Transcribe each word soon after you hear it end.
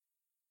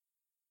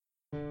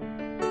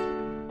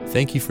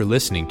Thank you for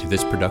listening to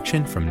this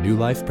production from New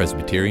Life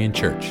Presbyterian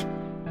Church.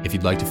 If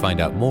you'd like to find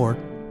out more,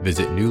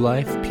 visit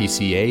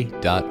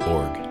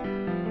newlifepca.org.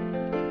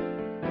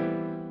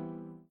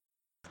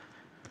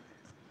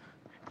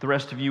 If the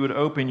rest of you would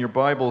open your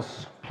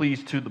Bibles,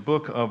 please, to the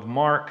book of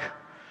Mark.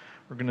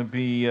 We're going to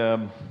be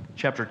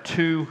chapter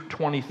 2,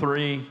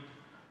 23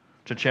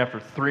 to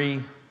chapter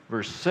 3,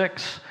 verse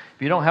 6.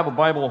 If you don't have a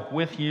Bible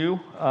with you,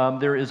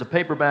 there is a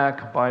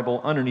paperback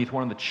Bible underneath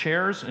one of the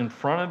chairs in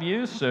front of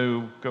you,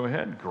 so go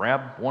ahead,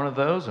 grab one of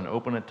those and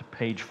open it to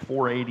page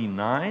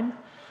 489.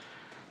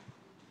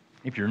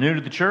 If you're new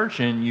to the church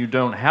and you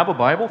don't have a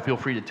Bible, feel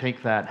free to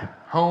take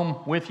that home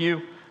with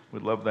you.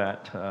 We'd love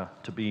that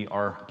to be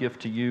our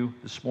gift to you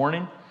this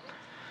morning.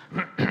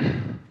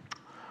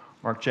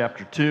 Mark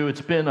chapter 2.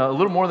 It's been a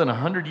little more than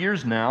 100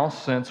 years now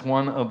since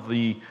one of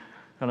the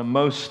kind of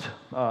most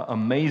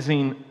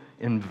amazing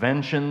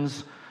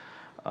inventions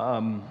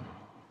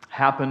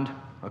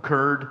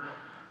occurred.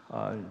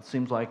 It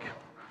seems like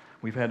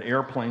we've had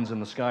airplanes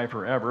in the sky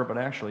forever, but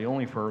actually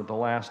only for the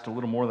last a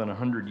little more than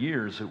 100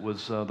 years. It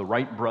was the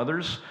Wright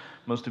brothers,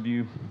 most of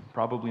you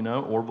probably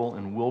know, Orville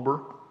and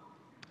Wilbur,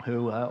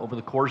 who over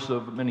the course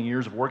of many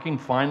years of working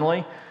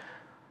finally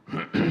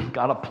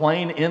got a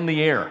plane in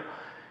the air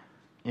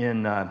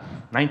in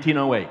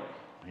 1908.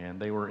 And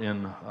they were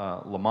in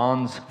Le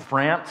Mans,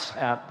 France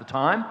at the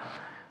time.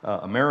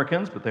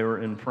 Americans, but they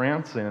were in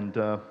France, and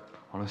on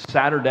a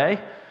Saturday,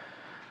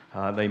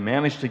 they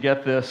managed to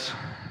get this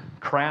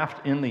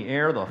craft in the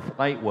air. The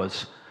flight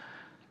was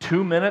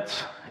 2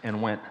 minutes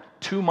and went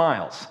 2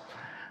 miles.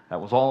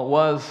 That was all it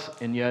was,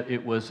 and yet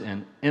it was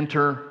an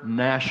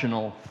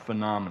international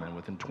phenomenon.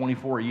 Within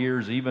 24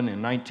 years, even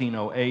in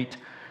 1908,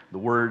 the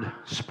word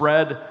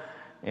spread,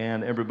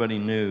 and everybody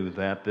knew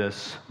that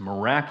this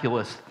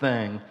miraculous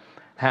thing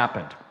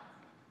happened.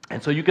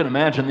 And so you can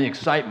imagine the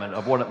excitement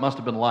of what it must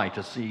have been like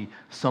to see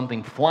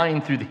something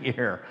flying through the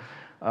air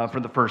for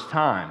the first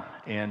time.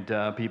 And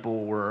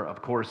people were,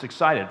 of course,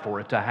 excited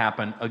for it to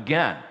happen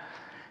again.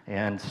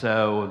 And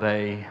so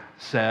they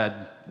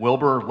said,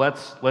 Wilbur,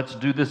 let's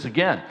do this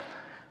again.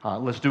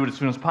 Let's do it as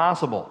soon as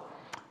possible.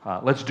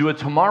 Let's do it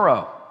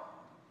tomorrow.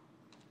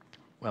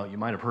 Well, you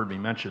might have heard me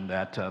mention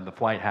that the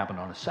flight happened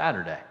on a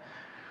Saturday.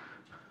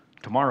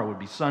 Tomorrow would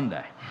be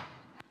Sunday.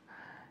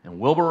 And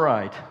Wilbur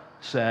Wright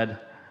said,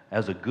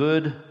 as a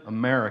good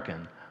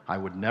American, I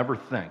would never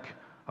think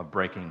of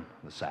breaking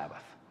the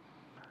Sabbath.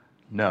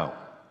 No,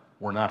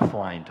 we're not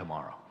flying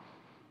tomorrow.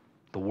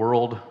 The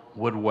world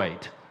would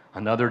wait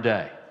another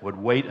day, would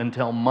wait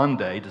until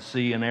Monday to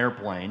see an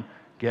airplane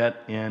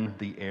get in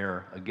the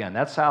air again.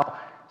 That's how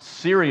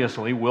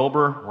seriously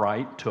Wilbur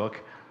Wright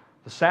took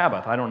the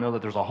Sabbath. I don't know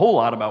that there's a whole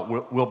lot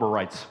about Wilbur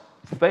Wright's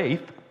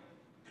faith,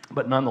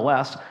 but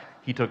nonetheless,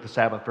 he took the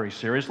Sabbath very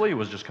seriously. It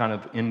was just kind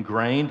of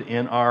ingrained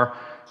in our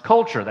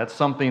culture. That's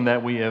something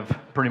that we have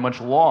pretty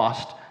much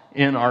lost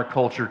in our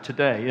culture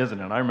today, isn't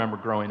it? I remember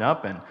growing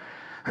up and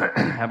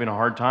having a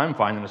hard time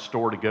finding a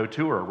store to go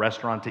to or a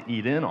restaurant to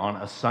eat in on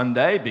a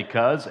Sunday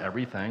because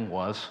everything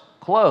was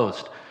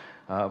closed.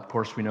 Of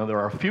course, we know there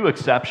are a few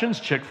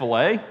exceptions.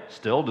 Chick-fil-A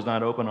still does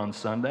not open on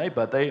Sunday,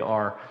 but they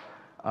are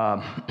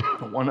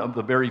one of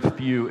the very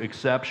few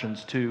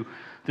exceptions to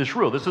this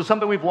rule. This is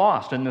something we've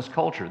lost in this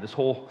culture, this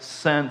whole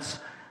sense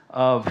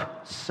of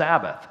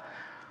Sabbath.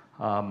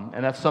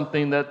 And that's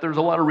something that there's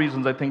a lot of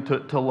reasons, I think,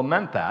 to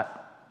lament that.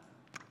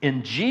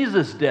 In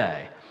Jesus'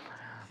 day,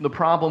 the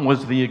problem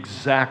was the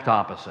exact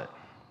opposite.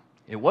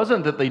 It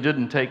wasn't that they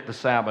didn't take the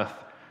Sabbath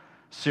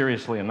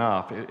seriously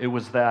enough. It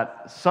was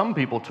that some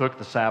people took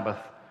the Sabbath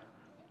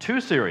too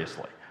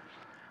seriously.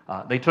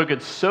 They took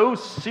it so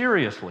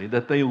seriously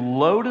that they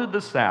loaded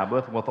the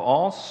Sabbath with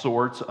all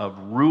sorts of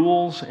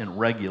rules and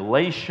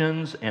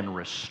regulations and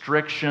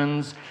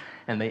restrictions,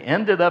 and they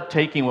ended up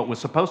taking what was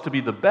supposed to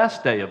be the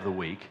best day of the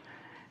week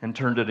and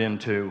turned it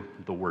into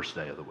the worst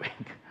day of the week.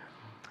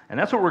 And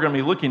that's what we're going to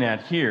be looking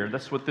at here.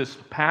 That's what this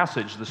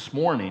passage this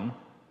morning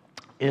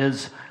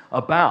is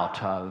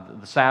about.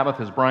 The Sabbath,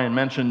 as Brian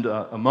mentioned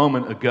a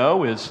moment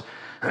ago, is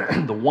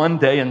the one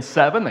day in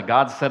 7 that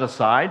God set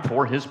aside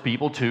for His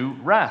people to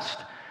rest.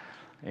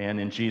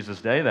 And in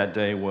Jesus' day, that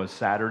day was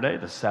Saturday,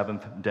 the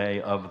 7th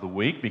day of the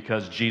week,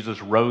 because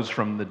Jesus rose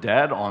from the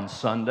dead on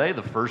Sunday,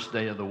 the first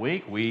day of the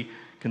week. We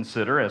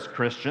consider, as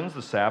Christians,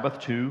 the Sabbath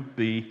to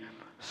be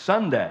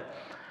Sunday.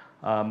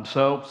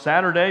 So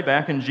Saturday,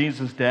 back in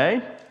Jesus'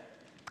 day,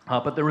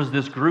 but there was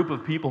this group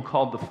of people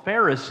called the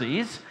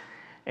Pharisees,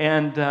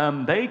 and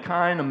they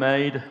kind of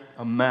made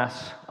a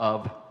mess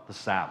of the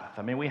Sabbath.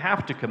 I mean, we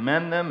have to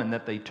commend them in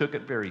that they took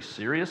it very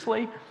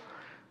seriously,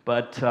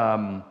 but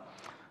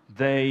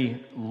they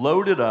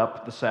loaded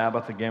up the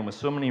Sabbath again with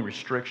so many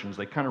restrictions,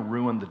 they kind of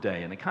ruined the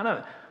day. And it kind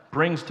of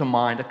brings to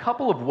mind a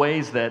couple of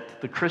ways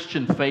that the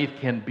Christian faith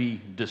can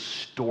be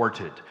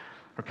distorted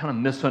or kind of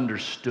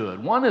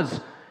misunderstood. One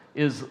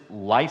is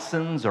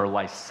license or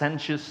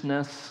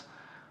licentiousness.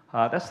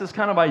 That's this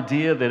kind of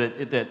idea that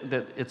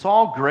it's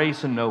all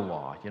grace and no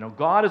law. You know,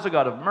 God is a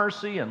God of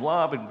mercy and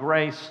love and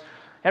grace,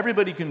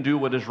 Everybody can do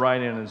what is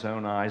right in his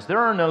own eyes. There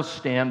are no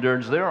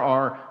standards. There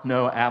are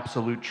no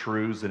absolute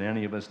truths that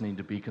any of us need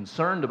to be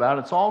concerned about.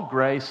 It's all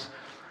grace,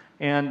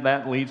 and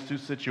that leads to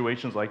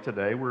situations like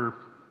today where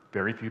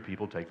very few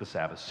people take the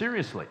Sabbath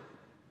seriously.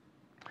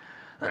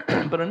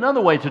 But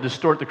another way to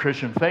distort the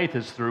Christian faith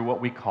is through what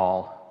we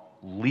call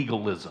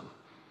legalism.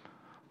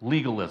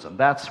 Legalism,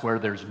 that's where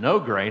there's no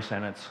grace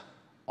and it's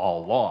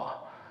all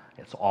law.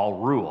 It's all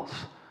rules.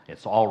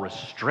 It's all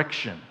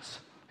restrictions.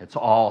 It's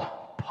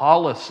all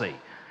policy.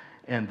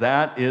 And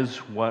that is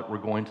what we're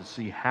going to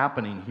see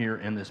happening here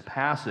in this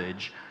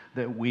passage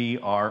that we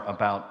are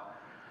about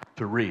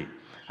to read.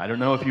 I don't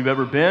know if you've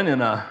ever been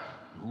in a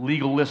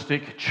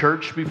legalistic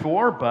church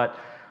before, but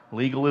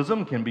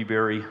legalism can be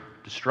very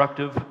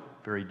destructive,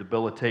 very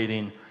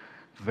debilitating,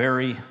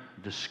 very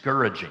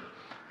discouraging.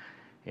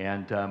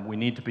 And we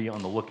need to be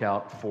on the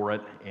lookout for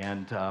it,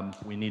 and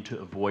we need to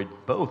avoid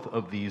both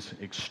of these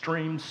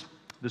extremes.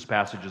 This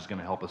passage is going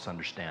to help us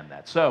understand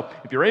that. So,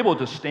 if you're able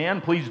to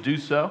stand, please do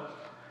so.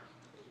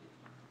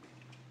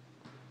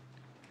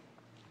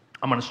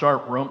 I'm going to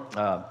start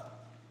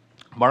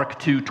Mark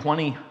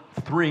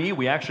 2:23.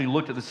 We actually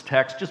looked at this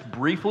text just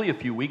briefly a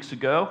few weeks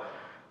ago,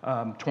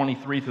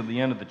 23 through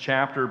the end of the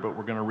chapter, but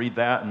we're going to read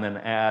that and then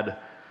add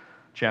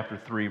chapter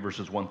 3,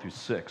 verses 1 through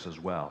 6 as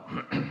well,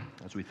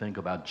 as we think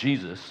about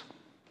Jesus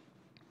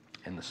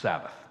and the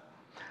Sabbath.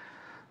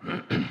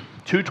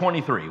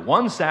 2:23.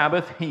 One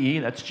Sabbath, he,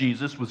 that's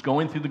Jesus, was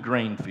going through the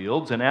grain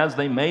fields, and as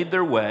they made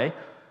their way,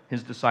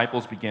 his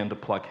disciples began to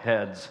pluck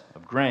heads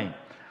of grain.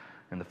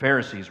 And the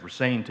Pharisees were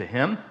saying to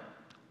him,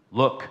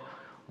 "Look,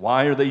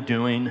 why are they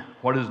doing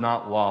what is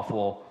not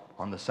lawful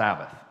on the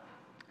Sabbath?"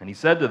 And he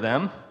said to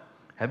them,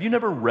 "Have you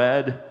never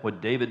read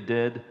what David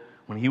did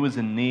when he was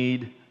in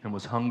need and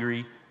was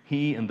hungry,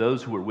 he and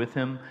those who were with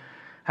him,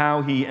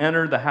 how he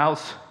entered the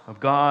house of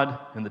God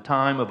in the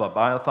time of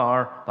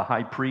Abiathar the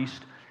high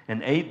priest,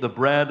 and ate the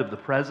bread of the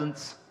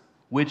presence,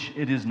 which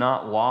it is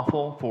not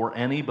lawful for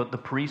any but the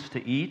priest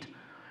to eat,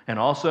 and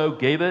also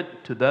gave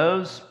it to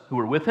those who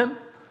were with him?"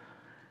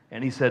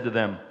 And he said to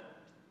them,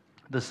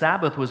 "The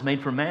Sabbath was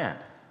made for man,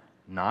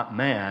 not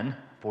man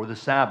for the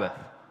Sabbath.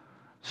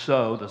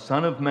 So the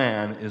Son of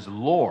Man is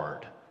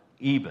Lord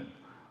even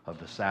of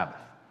the Sabbath."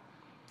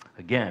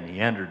 Again, he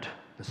entered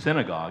the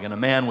synagogue, and a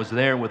man was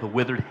there with a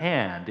withered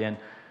hand, and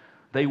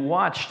they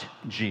watched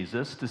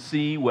Jesus to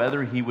see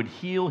whether he would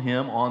heal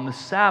him on the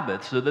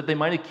Sabbath, so that they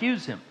might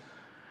accuse him.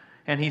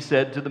 And he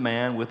said to the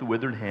man with the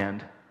withered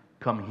hand,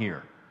 "Come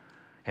here."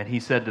 And he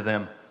said to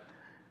them,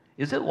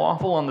 "Is it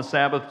lawful on the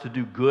Sabbath to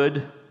do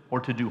good or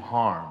to do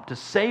harm, to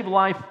save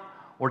life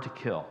or to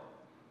kill?"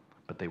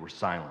 But they were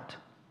silent.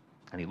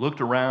 And he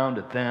looked around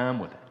at them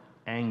with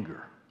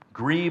anger,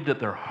 grieved at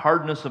their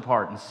hardness of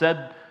heart, and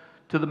said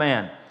to the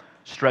man,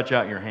 "Stretch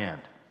out your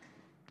hand."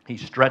 He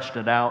stretched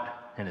it out,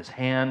 and his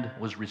hand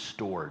was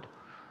restored.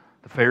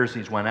 The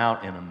Pharisees went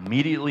out and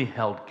immediately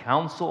held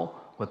counsel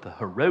with the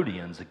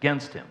Herodians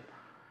against him,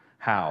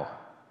 how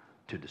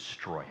to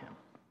destroy him.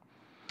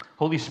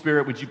 Holy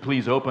Spirit, would you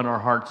please open our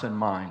hearts and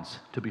minds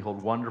to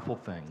behold wonderful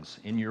things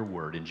in your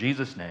word. In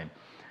Jesus' name,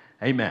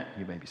 amen.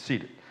 You may be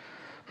seated.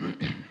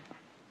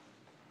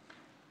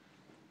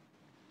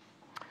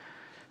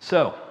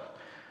 So,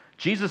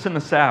 Jesus and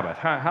the Sabbath.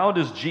 How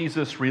does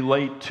Jesus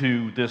relate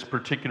to this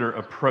particular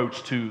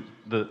approach to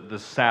the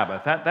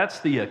Sabbath? That's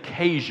the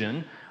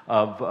occasion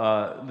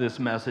of this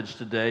message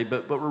today,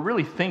 but we're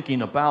really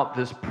thinking about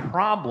this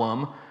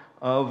problem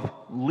of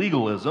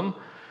legalism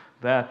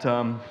that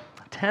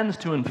tends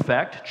to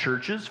infect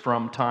churches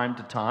from time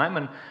to time,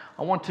 and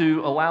I want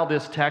to allow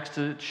this text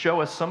to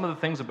show us some of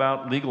the things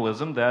about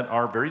legalism that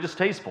are very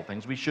distasteful,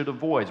 things we should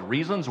avoid,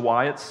 reasons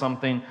why it's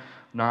something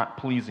not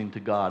pleasing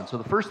to God. So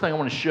the first thing I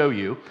want to show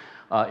you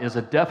is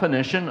a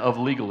definition of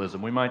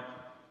legalism. We might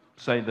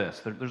say this.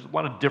 There's a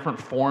lot of different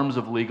forms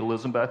of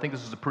legalism, but I think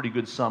this is a pretty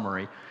good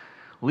summary.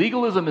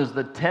 Legalism is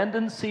the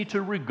tendency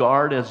to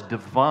regard as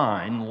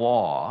divine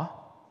law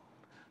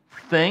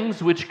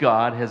things which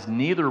God has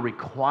neither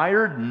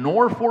required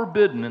nor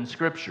forbidden in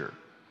Scripture,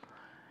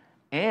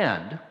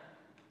 and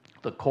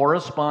the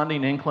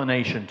corresponding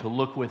inclination to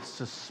look with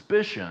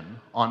suspicion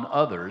on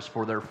others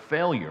for their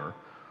failure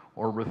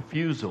or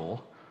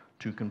refusal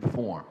to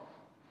conform.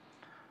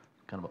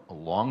 Kind of a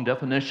long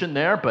definition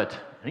there, but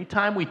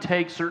anytime we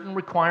take certain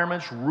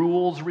requirements,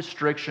 rules,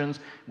 restrictions,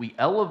 we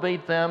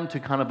elevate them to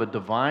kind of a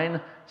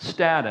divine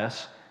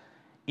status,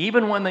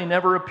 even when they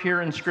never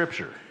appear in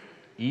Scripture,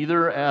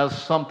 either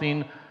as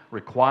something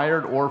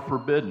required or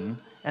forbidden.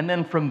 And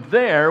then from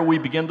there, we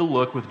begin to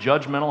look with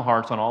judgmental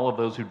hearts on all of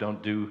those who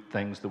don't do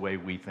things the way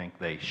we think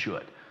they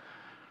should.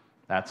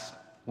 That's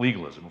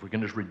legalism. If we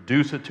can just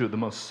reduce it to the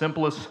most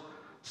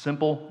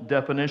simple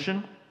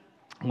definition,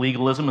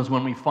 legalism is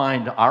when we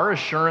find our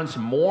assurance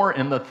more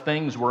in the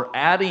things we're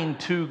adding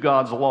to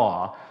God's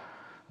law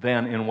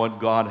than in what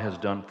God has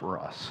done for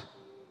us.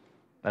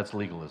 That's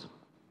legalism.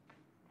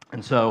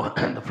 And so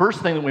the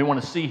first thing that we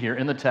want to see here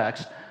in the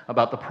text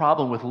about the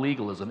problem with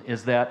legalism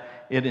is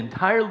that it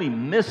entirely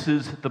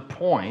misses the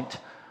point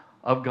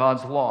of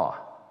God's law.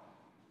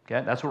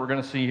 Okay, that's what we're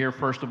going to see here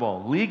first of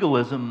all.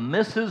 Legalism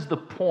misses the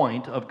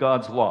point of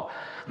God's law.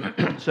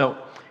 So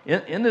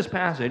in this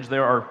passage,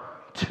 there are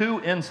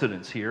two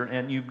incidents here,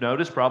 and you've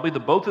noticed probably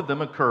that both of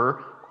them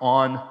occur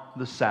on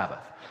the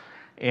Sabbath.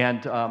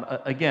 And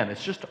again,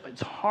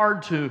 it's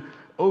hard to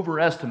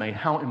overestimate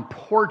how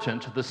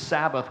important the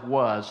Sabbath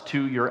was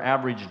to your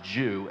average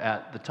Jew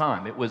at the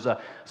time. It was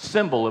a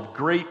symbol of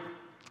great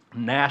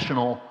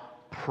national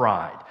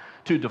pride.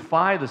 To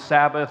defy the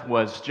Sabbath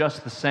was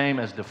just the same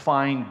as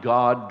defying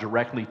God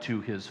directly to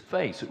his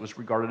face. It was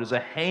regarded as a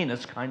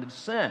heinous kind of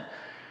sin.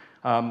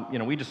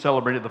 We just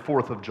celebrated the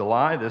 4th of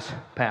July this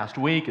past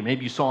week, and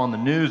maybe you saw on the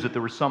news that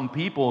there were some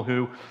people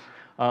who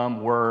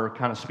were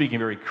kind of speaking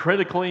very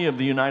critically of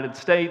the United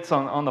States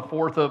on the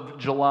 4th of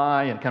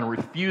July and kind of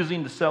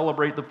refusing to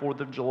celebrate the 4th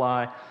of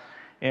July.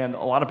 And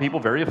a lot of people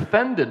very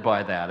offended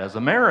by that as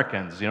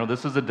Americans.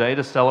 This is a day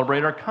to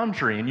celebrate our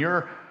country, and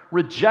you're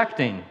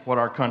rejecting what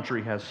our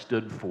country has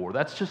stood for.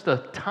 That's just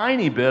a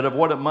tiny bit of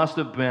what it must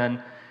have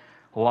been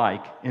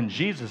like in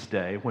Jesus'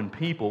 day when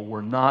people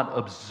were not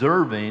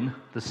observing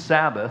the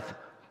Sabbath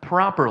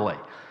properly.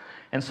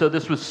 And so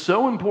this was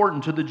so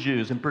important to the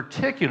Jews, in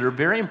particular,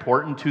 very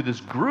important to this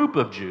group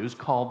of Jews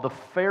called the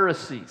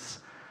Pharisees.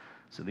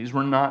 So these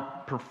were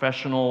not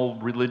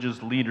professional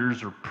religious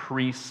leaders or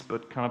priests,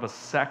 but kind of a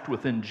sect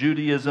within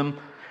Judaism.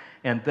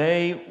 And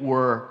they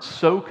were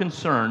so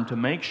concerned to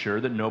make sure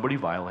that nobody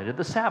violated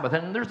the Sabbath.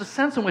 And there's a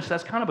sense in which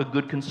that's kind of a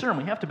good concern.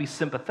 We have to be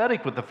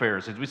sympathetic with the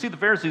Pharisees. We see the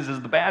Pharisees as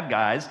the bad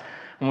guys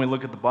when we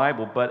look at the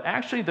Bible, but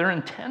actually their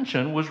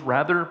intention was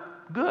rather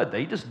good.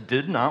 They just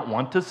did not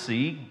want to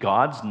see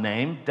God's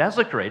name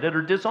desecrated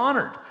or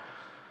dishonored.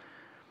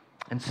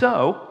 And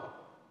so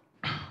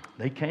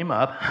they came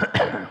up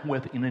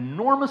with an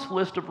enormous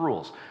list of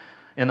rules.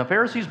 In the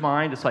Pharisees'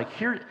 mind, it's like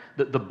here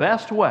the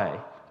best way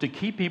to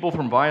keep people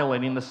from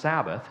violating the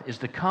Sabbath is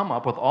to come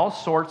up with all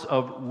sorts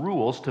of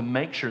rules to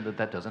make sure that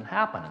that doesn't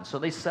happen. And so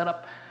they set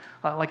up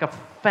like a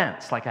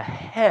fence, like a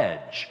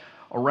hedge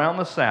around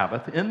the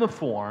Sabbath in the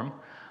form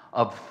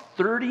of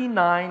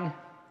 39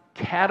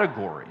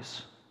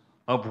 categories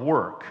of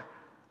work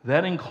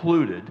that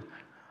included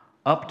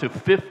up to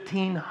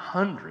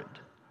 1,500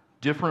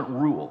 different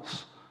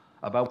rules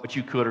about what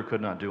you could or could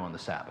not do on the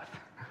Sabbath.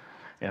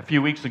 And a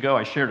few weeks ago,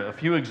 I shared a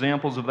few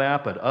examples of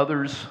that, but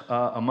others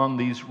among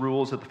these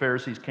rules that the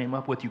Pharisees came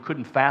up with, you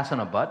couldn't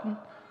fasten a button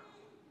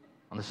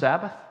on the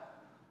Sabbath.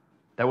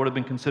 That would have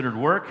been considered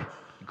work.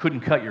 You couldn't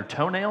cut your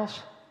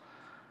toenails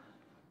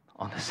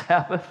on the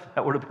Sabbath.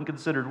 That would have been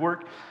considered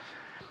work.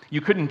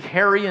 You couldn't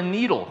carry a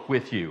needle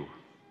with you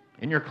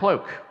in your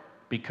cloak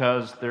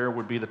because there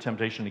would be the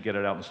temptation to get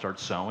it out and start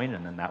sewing,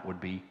 and then that would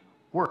be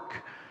work.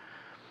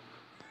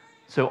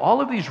 So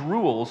all of these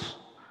rules,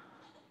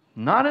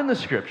 not in the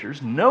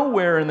Scriptures,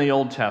 nowhere in the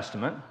Old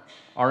Testament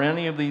are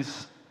any of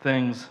these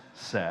things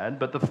said,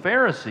 but the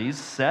Pharisees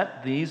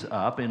set these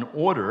up in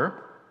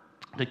order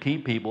to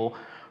keep people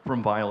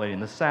from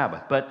violating the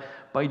Sabbath. But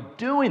by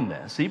doing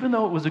this, even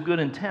though it was a good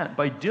intent,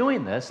 by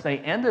doing this, they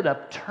ended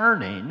up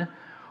turning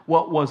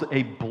what was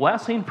a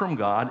blessing from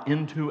God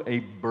into a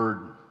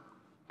burden.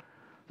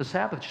 The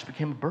Sabbath just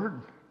became a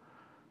burden.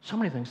 So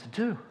many things to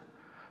do.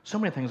 So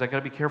many things I got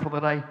to be careful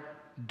that I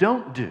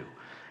don't do.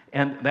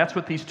 And that's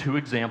what these two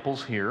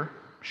examples here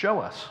show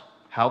us,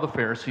 how the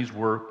Pharisees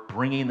were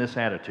bringing this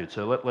attitude.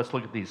 So let's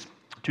look at these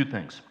two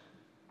things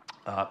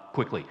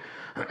quickly.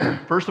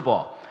 First of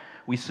all,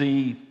 we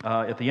see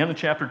at the end of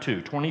chapter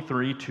 2,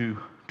 23 to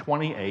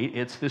 28,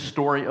 it's this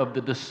story of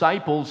the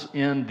disciples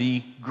in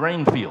the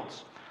grain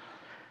fields.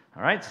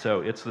 All right,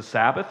 so it's the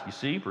Sabbath, you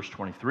see, verse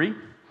 23.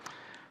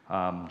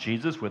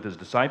 Jesus with his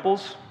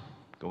disciples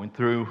going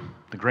through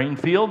the grain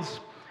fields,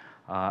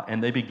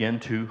 and they begin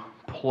to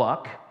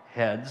pluck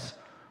heads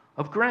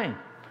of grain.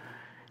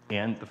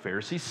 And the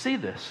Pharisees see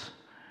this,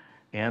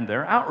 and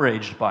they're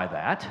outraged by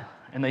that,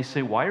 and they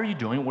say, why are you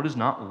doing what is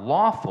not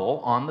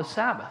lawful on the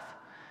Sabbath?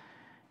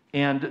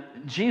 And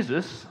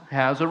Jesus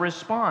has a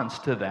response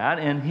to that,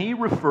 and he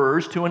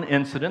refers to an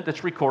incident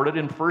that's recorded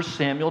in 1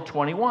 Samuel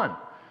 21.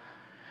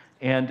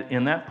 And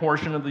in that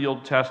portion of the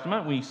Old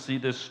Testament, we see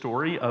this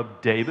story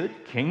of David,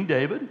 King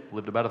David,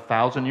 lived about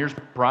 1,000 years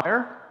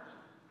prior.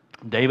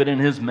 David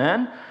and his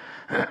men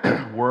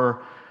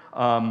were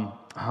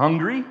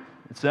hungry,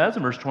 it says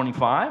in verse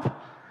 25,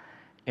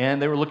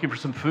 and they were looking for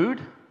some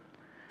food,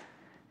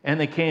 and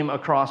they came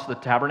across the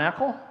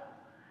tabernacle,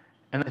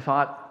 and they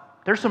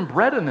thought, there's some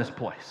bread in this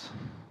place.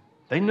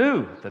 They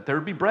knew that there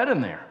would be bread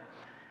in there.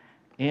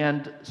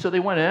 And so they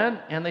went in,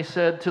 and they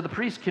said to the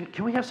priest,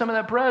 can we have some of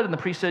that bread? And the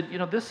priest said,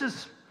 this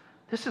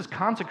is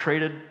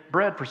consecrated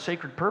bread for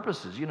sacred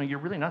purposes. You're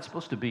really not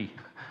supposed to be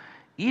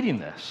eating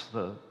this.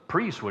 The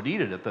priest would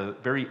eat it at the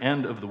very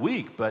end of the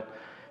week, but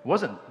it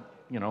wasn't,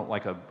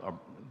 like a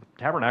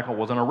tabernacle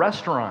wasn't a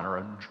restaurant or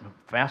a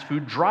fast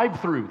food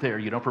drive-through there,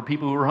 for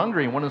people who were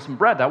hungry and wanted some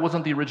bread. That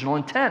wasn't the original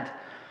intent.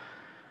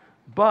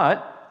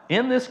 But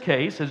in this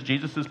case, as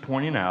Jesus is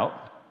pointing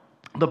out,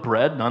 the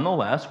bread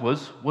nonetheless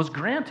was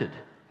granted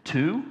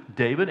to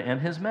David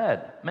and his men,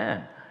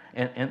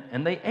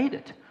 and they ate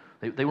it.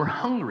 They were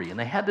hungry, and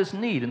they had this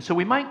need. And so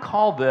we might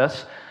call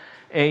this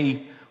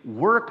a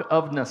work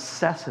of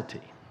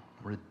necessity,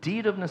 or a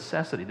deed of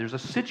necessity. There's a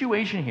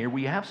situation here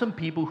where you have some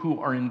people who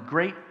are in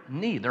great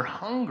need. They're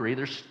hungry. I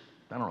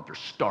don't know if they're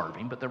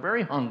starving, but they're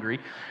very hungry.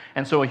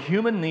 And so a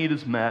human need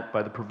is met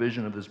by the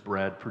provision of this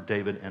bread for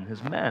David and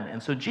his men.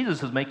 And so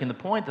Jesus is making the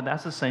point that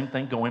that's the same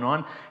thing going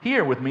on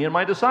here with me and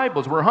my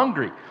disciples. We're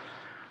hungry.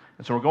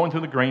 And so we're going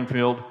through the grain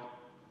field,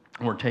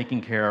 and we're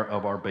taking care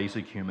of our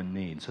basic human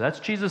needs. So that's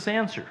Jesus'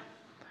 answer.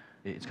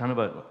 It's kind of,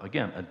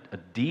 a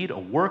deed, a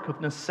work of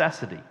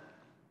necessity.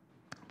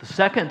 The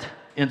second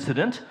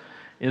incident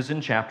is in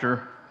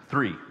chapter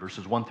 3,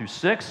 verses 1 through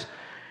 6.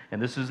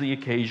 And this is the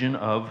occasion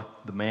of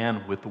the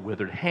man with the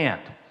withered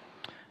hand.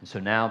 And so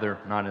now they're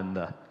not in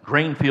the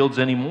grain fields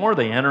anymore.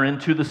 They enter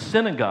into the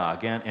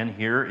synagogue. And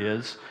here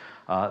is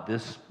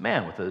this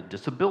man with a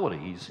disability.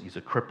 He's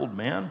a crippled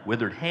man,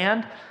 withered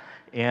hand.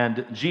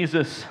 And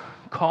Jesus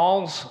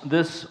calls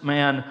this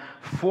man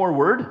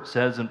forward,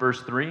 says in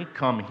verse 3,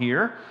 "Come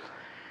here."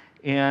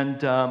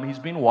 And he's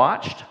being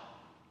watched.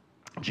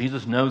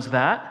 Jesus knows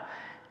that.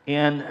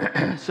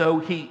 And so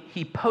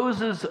he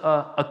poses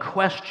a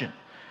question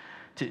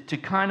to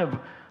kind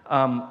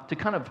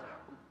of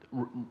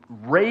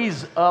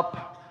raise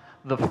up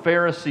the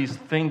Pharisees'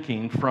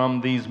 thinking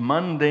from these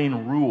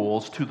mundane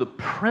rules to the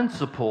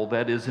principle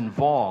that is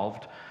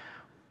involved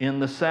in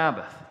the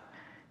Sabbath.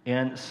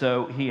 And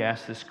so he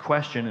asks this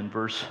question in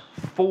verse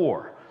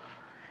 4.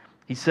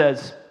 He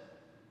says,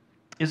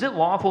 "Is it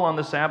lawful on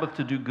the Sabbath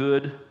to do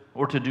good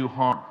or to do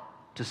harm,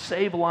 to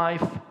save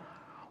life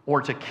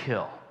or to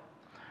kill?"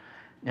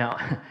 Now,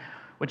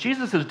 what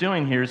Jesus is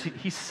doing here is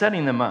he's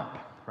setting them up,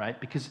 right?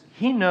 Because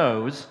he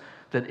knows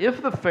that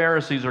if the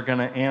Pharisees are going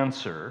to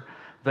answer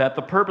that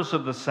the purpose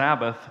of the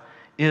Sabbath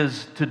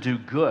is to do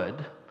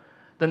good,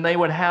 then they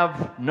would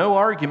have no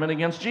argument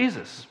against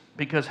Jesus.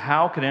 Because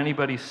how could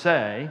anybody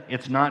say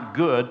it's not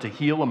good to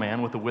heal a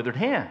man with a withered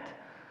hand?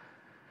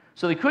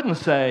 So they couldn't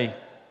say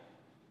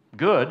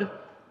good,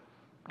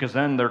 because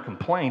then their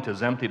complaint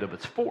is emptied of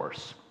its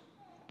force.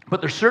 But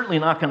they're certainly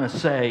not going to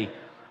say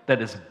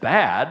that it's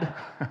bad.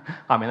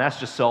 I mean, that's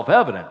just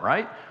self-evident,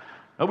 right?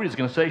 Nobody's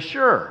going to say,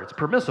 sure, it's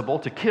permissible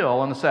to kill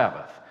on the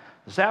Sabbath.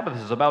 The Sabbath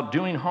is about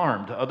doing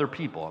harm to other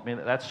people. I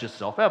mean, that's just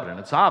self-evident.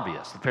 It's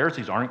obvious. The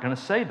Pharisees aren't going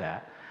to say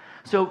that.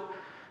 So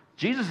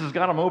Jesus has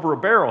got them over a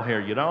barrel here,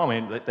 you know. I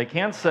mean, they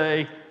can't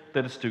say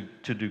that it's to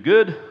do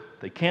good.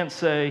 They can't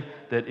say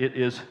that it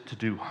is to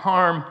do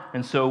harm.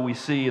 And so we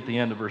see at the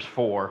end of verse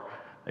 4,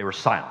 they were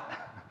silent.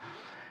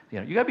 You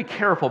know, you got to be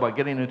careful about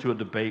getting into a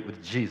debate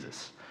with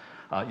Jesus.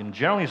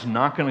 Generally, it's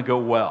not going to go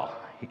well.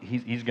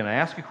 He's going to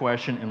ask a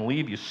question and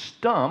leave you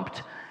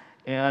stumped,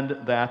 and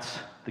that's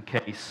the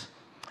case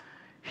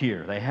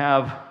here. They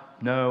have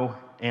no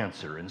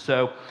answer. And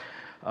so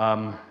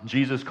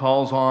Jesus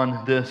calls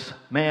on this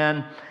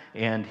man,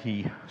 and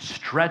he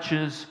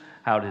stretches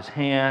out his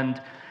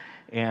hand,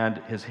 and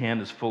his hand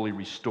is fully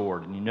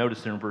restored. And you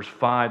notice there in verse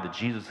 5 that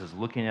Jesus is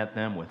looking at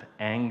them with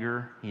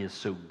anger. He is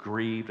so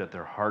grieved at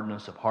their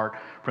hardness of heart.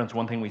 Friends,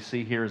 one thing we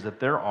see here is that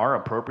there are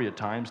appropriate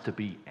times to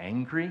be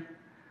angry.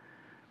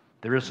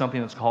 There is something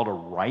that's called a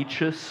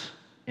righteous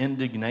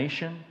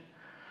indignation.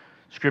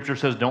 Scripture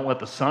says, don't let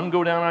the sun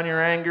go down on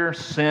your anger,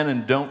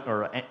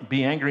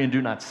 be angry and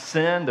do not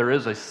sin. There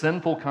is a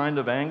sinful kind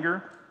of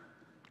anger.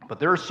 But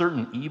there are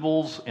certain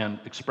evils and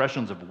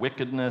expressions of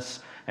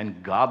wickedness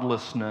and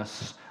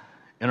godlessness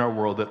in our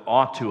world that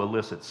ought to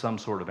elicit some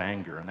sort of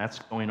anger. And that's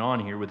going on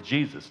here with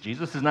Jesus.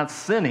 Jesus is not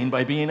sinning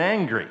by being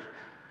angry.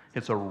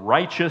 It's a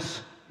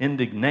righteous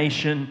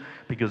indignation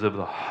because of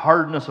the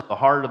hardness of the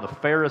heart of the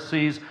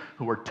Pharisees,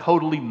 who are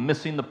totally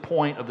missing the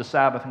point of the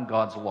Sabbath and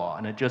God's law.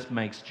 And it just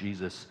makes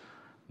Jesus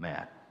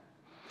mad.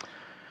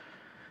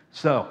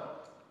 So,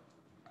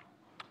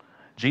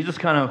 Jesus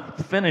kind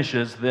of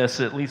finishes this,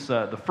 at least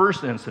the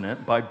first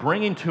incident, by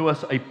bringing to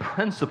us a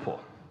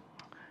principle.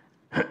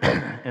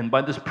 And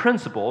by this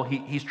principle,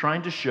 he's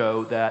trying to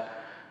show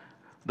that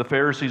the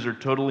Pharisees are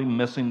totally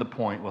missing the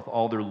point with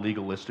all their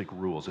legalistic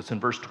rules. It's in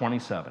verse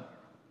 27.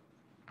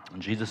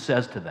 And Jesus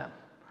says to them,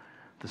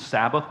 "The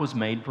Sabbath was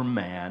made for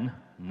man,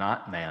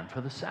 not man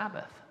for the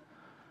Sabbath."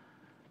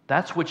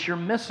 That's what you're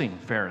missing,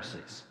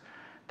 Pharisees.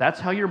 That's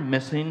how you're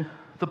missing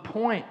the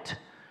point.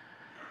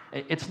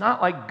 It's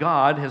not like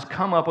God has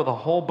come up with a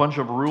whole bunch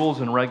of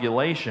rules and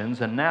regulations,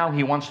 and now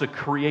he wants to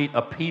create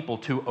a people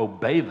to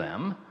obey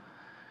them.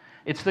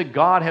 It's that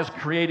God has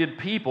created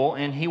people,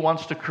 and he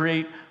wants to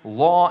create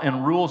law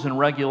and rules and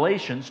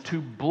regulations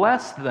to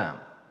bless them.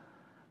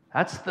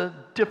 That's the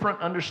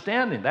different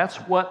understanding. That's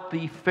what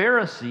the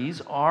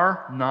Pharisees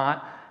are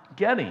not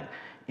getting.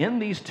 In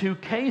these two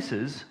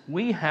cases,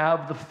 we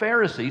have the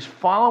Pharisees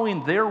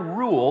following their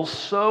rules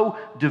so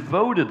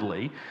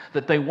devotedly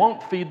that they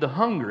won't feed the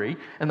hungry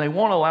and they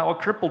won't allow a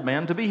crippled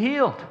man to be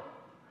healed.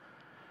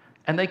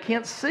 And they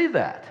can't see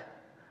that.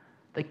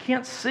 They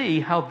can't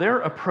see how their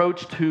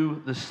approach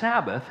to the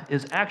Sabbath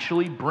is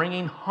actually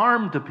bringing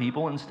harm to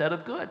people instead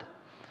of good.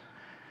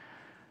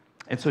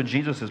 And so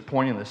Jesus is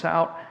pointing this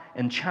out,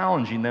 and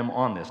challenging them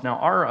on this. Now,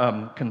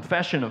 our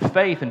confession of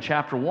faith in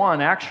chapter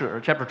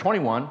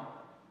 21,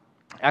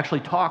 actually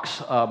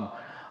talks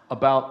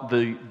about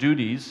the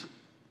duties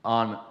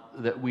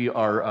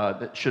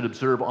that should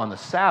observe on the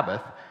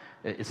Sabbath.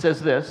 It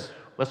says this,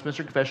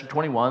 Westminster Confession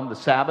 21, the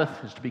Sabbath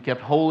is to be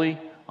kept holy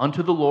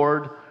unto the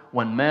Lord,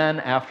 when men,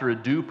 after a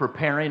due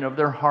preparing of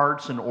their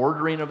hearts and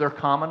ordering of their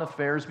common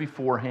affairs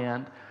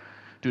beforehand,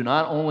 do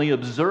not only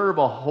observe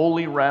a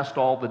holy rest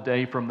all the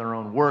day from their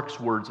own works,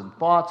 words, and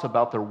thoughts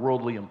about their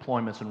worldly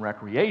employments and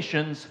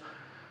recreations,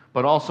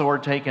 but also are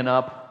taken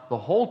up the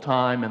whole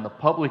time in the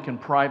public and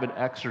private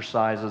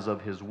exercises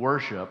of his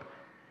worship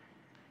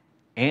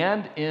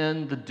and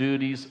in the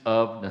duties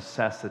of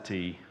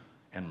necessity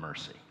and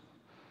mercy.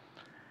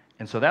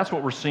 And so that's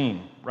what we're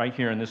seeing right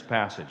here in this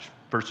passage.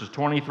 Verses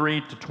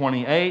 23 to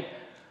 28,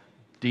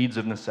 deeds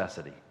of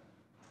necessity.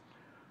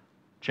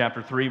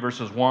 Chapter 3,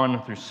 verses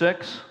 1 through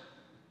 6,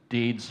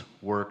 deeds,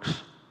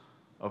 works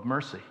of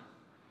mercy.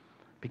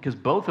 Because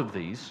both of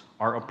these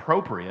are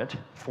appropriate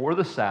for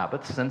the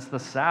Sabbath, since the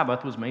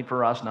Sabbath was made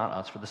for us, not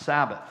us for the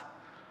Sabbath.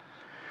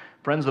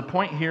 Friends, the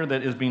point here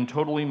that is being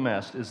totally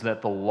missed is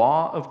that the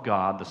law of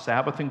God, the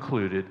Sabbath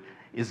included,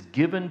 is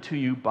given to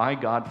you by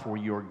God for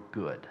your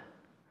good.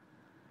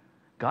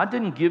 God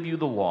didn't give you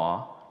the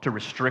law to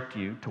restrict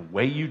you, to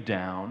weigh you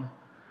down,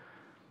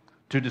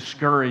 to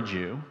discourage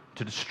you,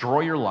 to destroy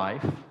your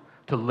life,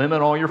 to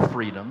limit all your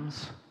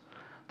freedoms.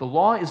 The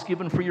law is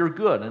given for your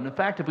good. And in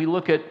fact, if we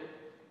look at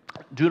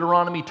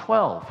Deuteronomy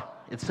 12,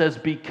 it says,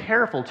 "Be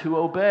careful to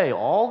obey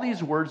all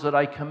these words that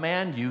I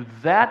command you,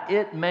 that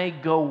it may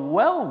go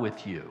well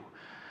with you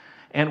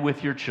and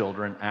with your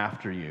children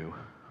after you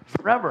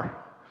forever."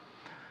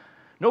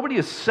 Nobody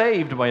is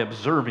saved by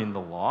observing the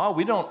law.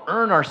 We don't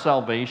earn our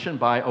salvation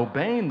by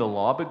obeying the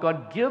law, but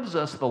God gives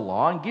us the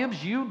law and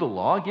gives you the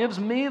law, gives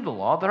me the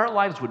law, that our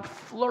lives would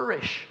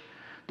flourish,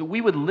 that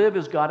we would live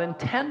as God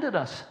intended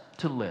us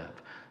to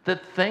live,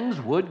 that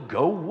things would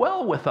go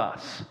well with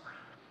us.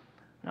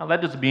 Now,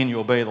 that doesn't mean you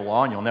obey the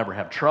law and you'll never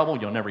have trouble,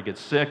 you'll never get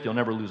sick, you'll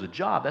never lose a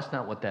job. That's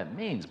not what that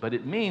means. But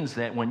it means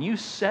that when you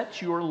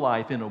set your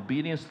life in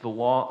obedience to the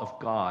law of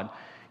God,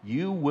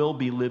 you will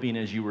be living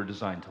as you were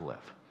designed to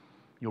live.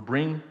 You'll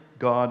bring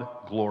God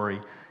glory,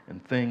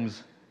 and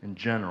things in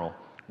general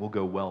will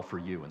go well for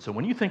you. And so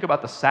when you think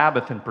about the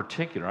Sabbath in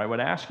particular, I would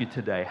ask you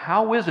today,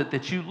 how is it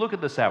that you look at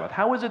the Sabbath?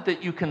 How is it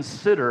that you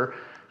consider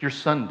your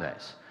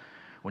Sundays?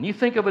 When you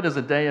think of it as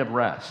a day of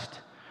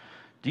rest,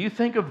 do you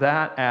think of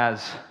that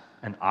as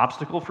an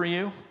obstacle for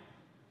you?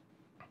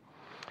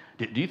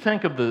 Do you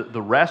think of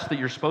the rest that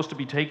you're supposed to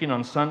be taking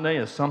on Sunday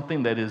as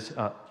something that is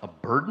a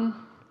burden?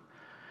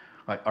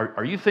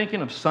 Are you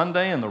thinking of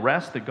Sunday and the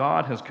rest that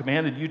God has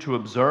commanded you to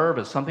observe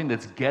as something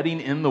that's getting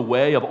in the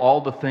way of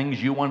all the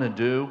things you want to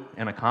do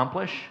and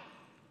accomplish?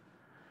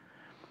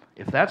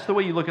 If that's the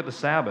way you look at the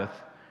Sabbath,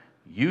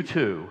 you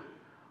too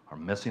are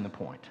missing the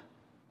point.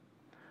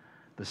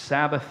 The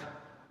Sabbath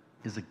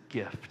is a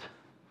gift.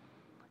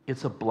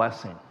 It's a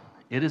blessing.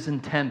 It is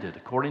intended,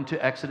 according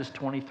to Exodus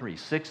 23,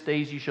 6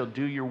 days you shall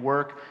do your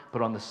work,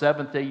 but on the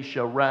seventh day you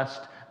shall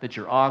rest, that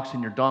your ox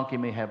and your donkey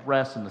may have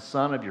rest, and the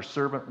son of your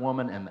servant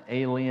woman and the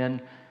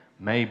alien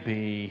may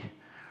be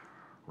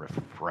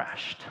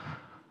refreshed.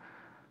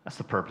 That's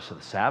the purpose of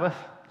the Sabbath,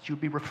 that you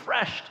would be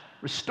refreshed,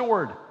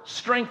 restored,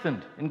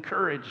 strengthened,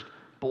 encouraged,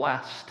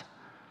 blessed.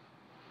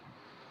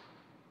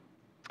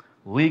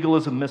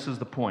 Legalism misses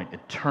the point.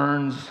 It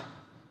turns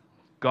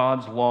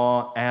God's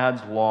law,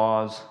 adds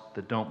laws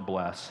that don't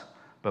bless,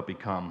 but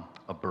become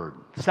a burden.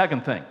 The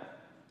second thing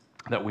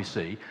that we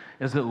see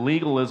is that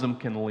legalism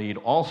can lead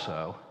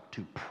also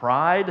to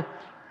pride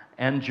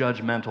and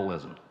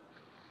judgmentalism.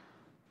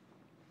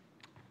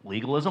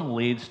 Legalism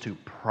leads to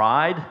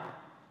pride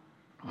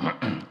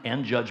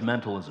and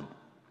judgmentalism.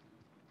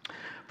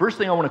 First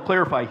thing I want to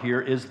clarify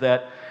here is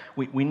that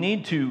we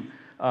need to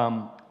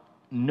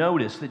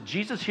notice that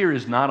Jesus here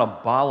is not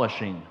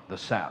abolishing the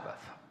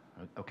Sabbath,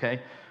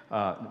 okay?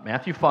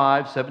 Matthew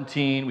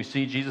 5:17, we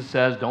see Jesus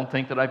says, "Don't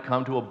think that I've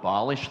come to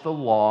abolish the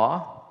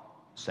law."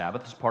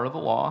 Sabbath is part of the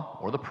law,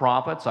 or the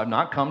prophets. I've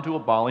not come to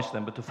abolish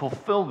them, but to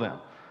fulfill them.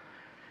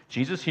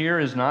 Jesus here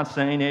is not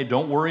saying, hey,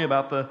 don't worry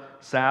about the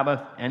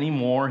Sabbath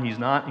anymore. He's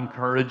not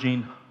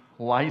encouraging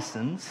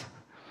license.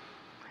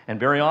 And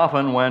very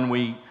often when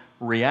we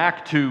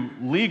react to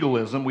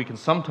legalism, we can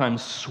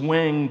sometimes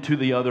swing to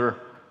the other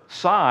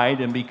side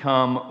and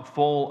become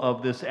full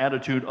of this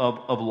attitude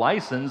of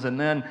license. And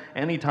then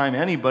anytime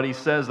anybody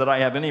says that I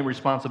have any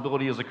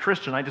responsibility as a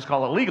Christian, I just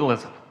call it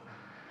legalism.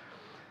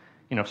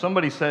 You know, if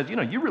somebody says, you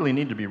know, you really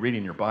need to be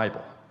reading your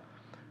Bible,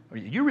 or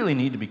you really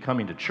need to be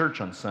coming to church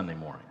on Sunday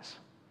mornings,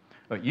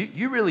 or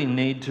you really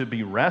need to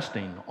be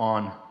resting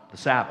on the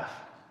Sabbath,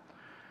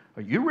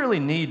 or you really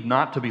need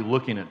not to be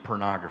looking at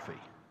pornography.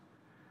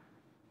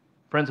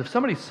 Friends, if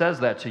somebody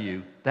says that to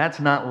you, that's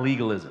not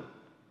legalism.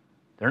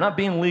 They're not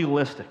being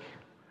legalistic.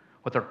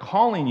 What they're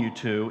calling you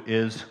to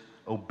is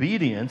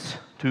obedience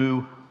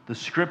to the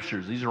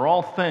Scriptures. These are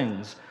all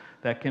things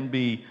that can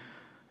be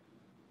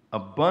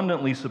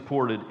abundantly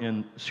supported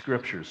in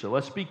Scripture. So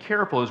let's be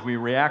careful as we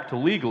react to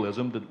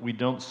legalism that we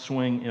don't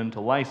swing into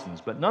license.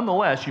 But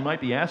nonetheless, you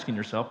might be asking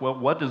yourself, well,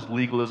 what does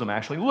legalism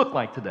actually look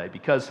like today?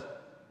 Because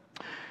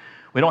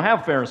we don't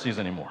have Pharisees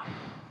anymore.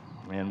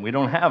 And we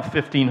don't have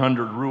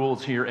 1,500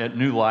 rules here at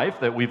New Life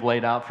that we've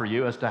laid out for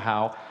you as to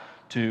how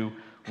to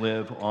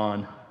live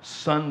on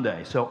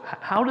Sunday. So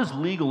how does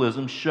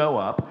legalism show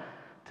up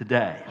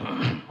today?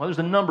 Well, there's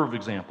a number of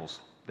examples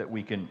that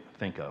we can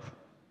think of.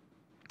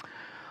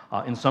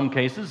 In some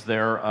cases,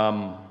 there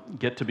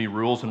get to be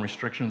rules and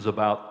restrictions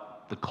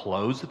about the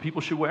clothes that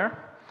people should wear.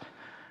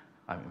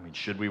 I mean,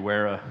 should we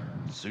wear a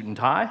suit and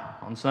tie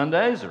on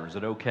Sundays, or is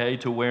it okay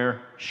to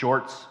wear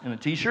shorts and a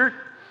t-shirt?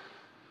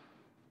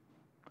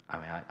 I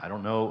mean, I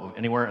don't know of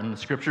anywhere in the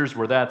Scriptures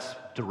where that's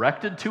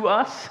directed to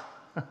us.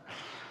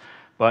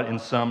 But in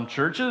some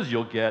churches,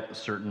 you'll get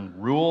certain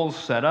rules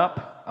set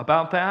up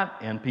about that,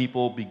 and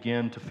people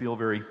begin to feel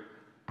very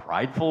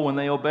prideful when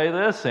they obey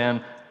this,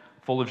 and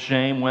full of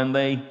shame when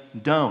they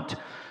don't.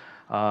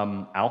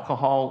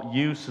 Alcohol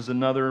use is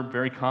another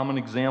very common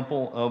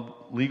example of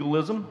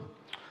legalism.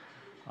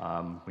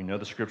 We know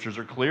the Scriptures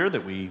are clear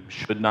that we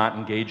should not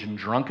engage in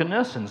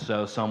drunkenness, and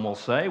so some will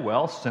say,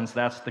 well, since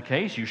that's the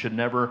case, you should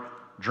never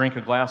drink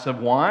a glass of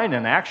wine,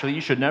 and actually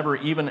you should never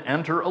even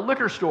enter a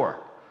liquor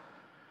store.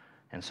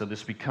 And so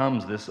this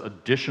becomes this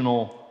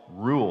additional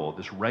rule,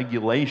 this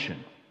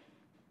regulation.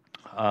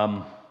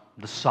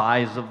 The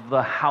size of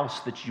the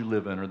house that you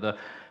live in, or the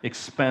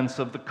expense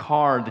of the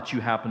car that you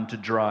happen to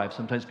drive.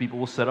 Sometimes people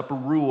will set up a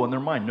rule in their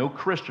mind. No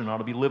Christian ought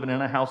to be living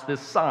in a house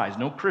this size.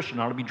 No Christian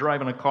ought to be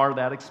driving a car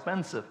that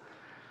expensive.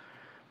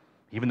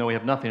 Even though we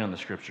have nothing in the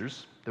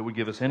Scriptures that would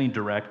give us any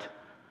direct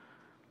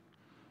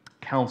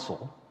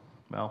counsel.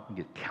 Well, we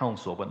get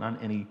counsel, but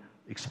not any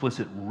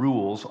explicit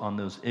rules on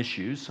those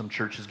issues. Some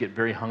churches get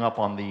very hung up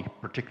on the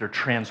particular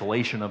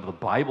translation of the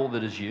Bible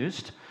that is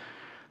used.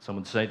 Some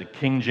would say the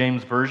King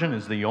James Version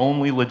is the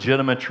only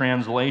legitimate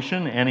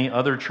translation. Any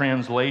other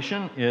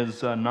translation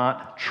is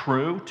not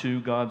true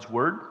to God's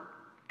Word.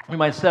 We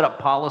might set up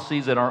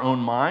policies in our own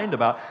mind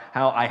about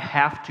how I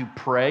have to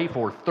pray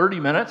for 30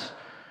 minutes,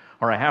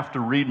 or I have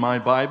to read my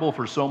Bible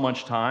for so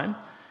much time,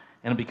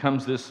 and it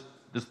becomes this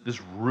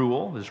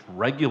rule, this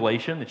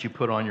regulation that you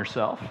put on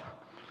yourself.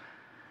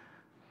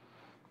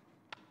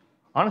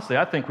 Honestly,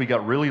 I think we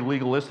got really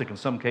legalistic in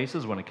some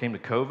cases when it came to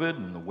COVID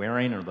and the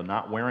wearing or the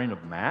not wearing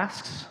of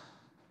masks.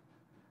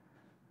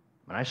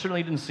 And I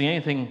certainly didn't see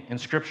anything in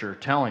Scripture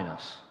telling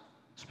us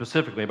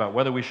specifically about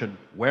whether we should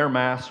wear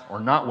masks or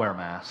not wear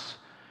masks.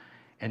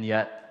 And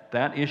yet,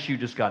 that issue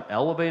just got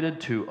elevated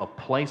to a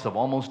place of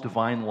almost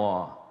divine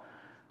law,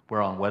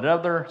 where on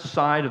whatever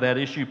side of that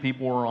issue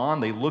people were on,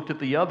 they looked at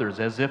the others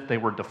as if they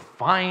were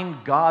defying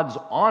God's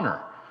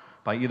honor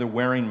by either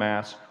wearing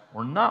masks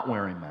or not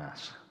wearing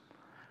masks.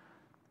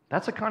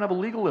 That's a kind of a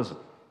legalism.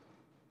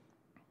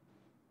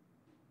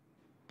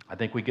 I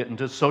think we get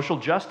into social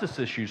justice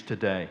issues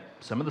today.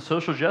 Some of the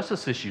social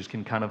justice issues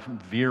can kind of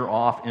veer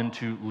off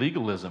into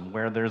legalism,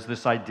 where there's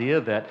this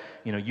idea that,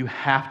 you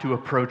have to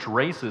approach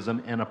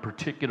racism in a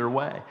particular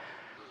way.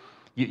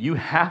 You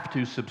have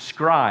to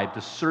subscribe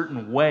to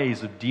certain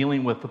ways of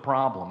dealing with the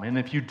problem. And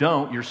if you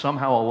don't, you're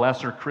somehow a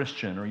lesser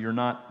Christian, or you're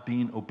not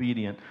being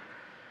obedient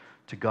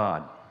to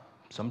God.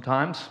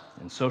 Sometimes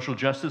in social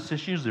justice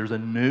issues, there's a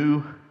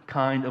new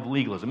kind of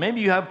legalism.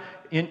 Maybe you have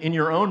in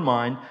your own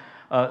mind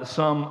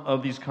some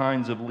of these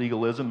kinds of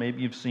legalism.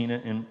 Maybe you've seen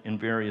it in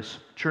various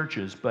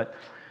churches. But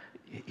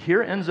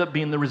here ends up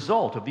being the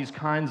result of these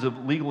kinds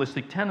of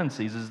legalistic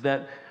tendencies is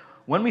that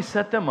when we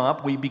set them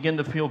up, we begin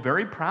to feel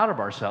very proud of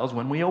ourselves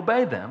when we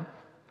obey them,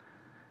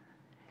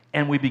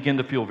 and we begin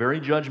to feel very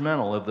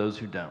judgmental of those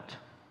who don't.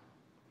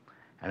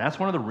 And that's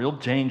one of the real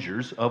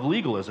dangers of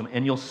legalism,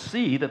 and you'll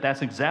see that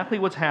that's exactly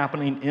what's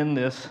happening in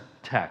this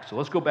text. So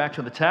let's go back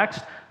to the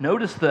text.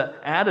 Notice the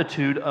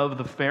attitude of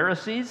the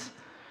Pharisees.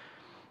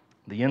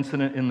 The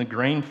incident in the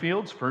grain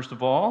fields, first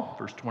of all,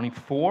 verse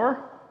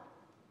 24.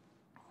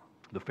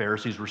 The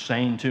Pharisees were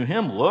saying to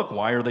him, "Look,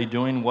 why are they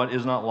doing what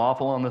is not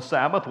lawful on the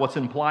Sabbath?" What's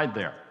implied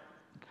there?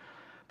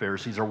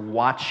 Pharisees are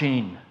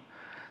watching.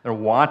 They're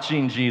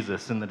watching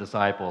Jesus and the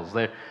disciples.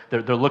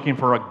 They're looking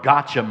for a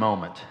gotcha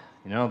moment.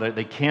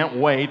 They can't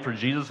wait for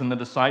Jesus and the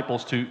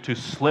disciples to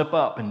slip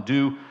up and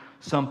do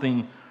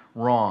something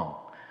wrong.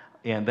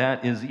 And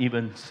that is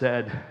even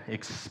said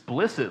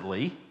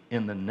explicitly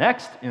in the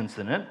next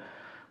incident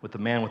with the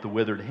man with the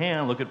withered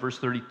hand. Look at verse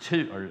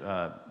 32,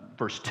 or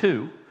verse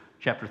 2,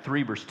 chapter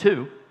 3, verse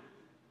 2.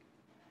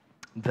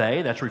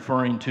 That's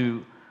referring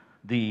to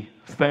the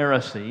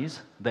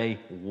Pharisees, they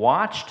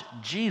watched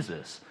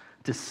Jesus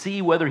to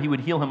see whether he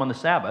would heal him on the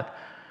Sabbath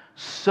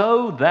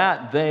so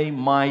that they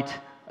might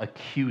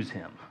accuse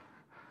him.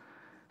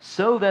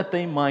 So that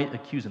they might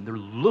accuse him. They're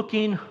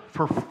looking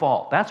for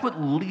fault. That's what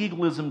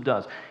legalism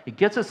does. It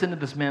gets us into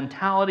this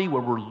mentality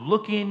where we're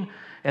looking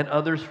at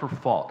others for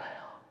fault.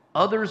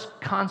 Others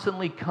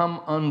constantly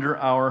come under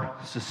our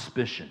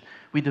suspicion.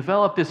 We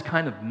develop this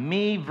kind of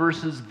me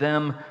versus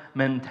them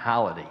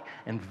mentality,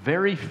 and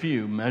very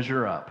few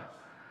measure up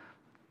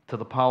to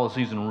the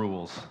policies and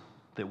rules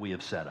that we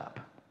have set up.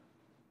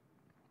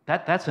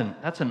 That's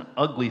an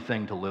ugly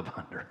thing to live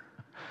under.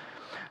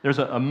 There's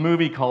a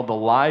movie called The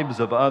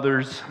Lives of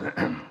Others,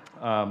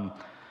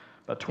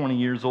 about 20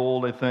 years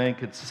old, I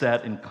think. It's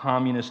set in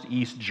communist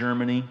East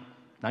Germany,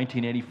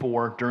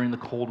 1984, during the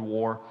Cold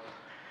War.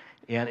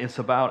 And it's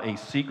about a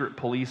secret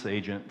police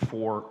agent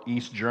for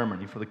East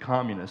Germany, for the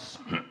communists.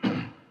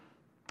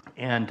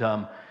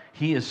 And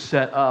he is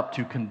set up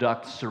to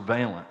conduct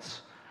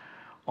surveillance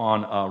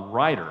on a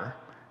writer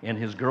and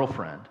his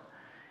girlfriend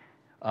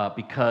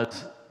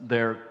because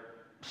they're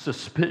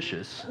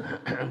suspicious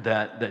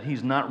that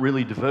he's not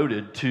really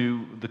devoted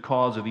to the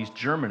cause of East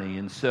Germany.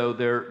 And so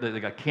they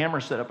got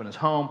cameras set up in his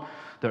home.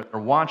 They're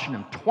watching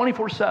him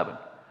 24/7,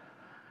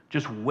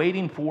 just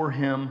waiting for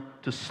him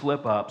to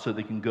slip up so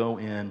they can go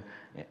in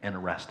and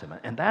arrest him.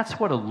 And that's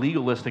what a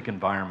legalistic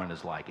environment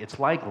is like. It's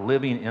like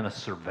living in a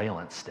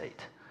surveillance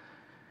state.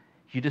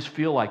 You just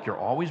feel like you're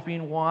always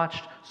being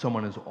watched.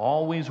 Someone is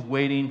always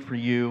waiting for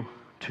you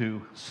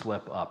to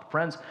slip up.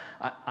 Friends,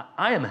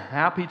 I am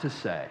happy to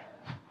say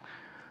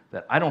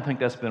that I don't think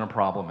that's been a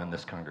problem in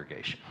this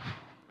congregation.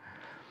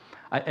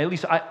 At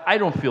least I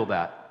don't feel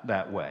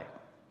that way.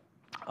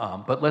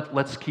 But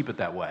let's keep it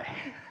that way.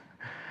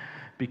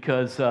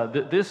 Because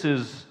this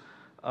is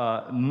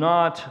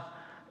not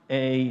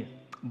a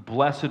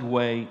blessed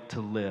way to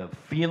live.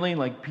 Feeling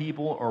like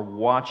people are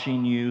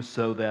watching you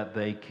so that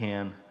they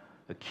can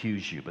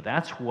accuse you. But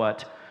that's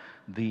what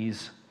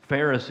these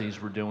Pharisees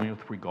were doing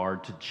with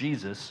regard to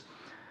Jesus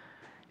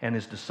and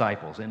his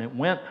disciples. And it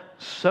went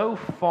so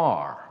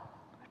far.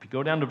 If you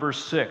go down to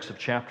verse 6 of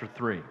chapter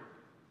 3,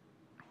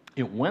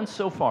 it went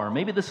so far.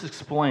 Maybe this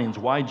explains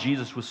why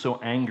Jesus was so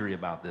angry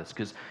about this,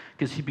 because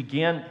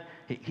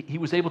he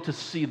was able to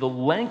see the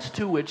lengths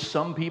to which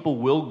some people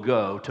will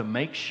go to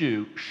make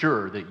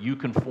sure that you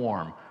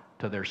conform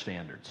to their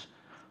standards.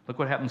 Look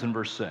what happens in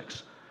verse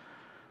 6.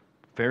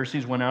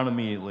 Pharisees went out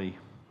immediately,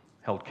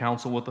 held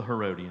counsel with the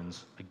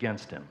Herodians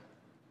against him.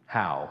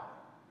 How?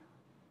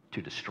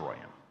 To destroy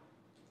him.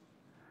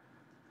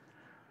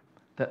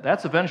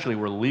 That's eventually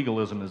where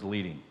legalism is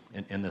leading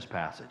in this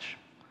passage.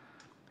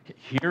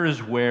 Here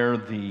is where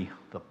the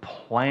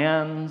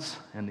plans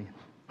and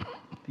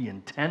the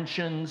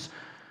intentions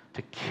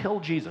to kill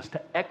Jesus,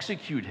 to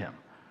execute him,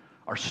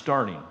 are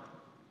starting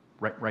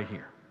right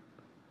here.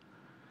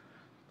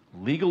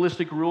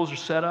 Legalistic rules are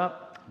set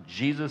up.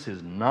 Jesus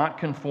is not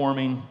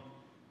conforming.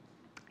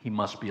 He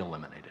must be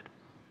eliminated.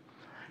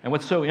 And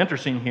what's so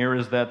interesting here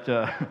is that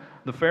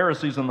the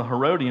Pharisees and the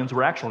Herodians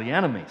were actually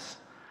enemies.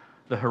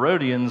 The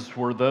Herodians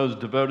were those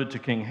devoted to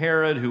King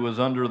Herod, who was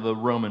under the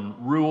Roman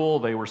rule.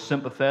 They were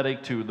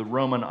sympathetic to the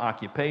Roman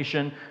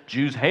occupation.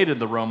 Jews hated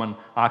the Roman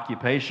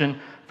occupation.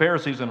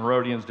 Pharisees and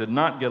Herodians did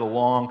not get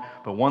along,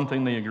 but one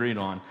thing they agreed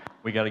on: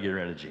 we got to get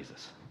rid of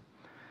Jesus.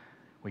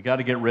 We got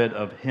to get rid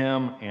of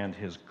him and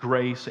his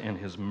grace and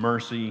his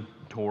mercy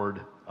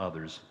toward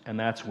others. And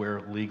that's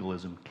where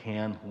legalism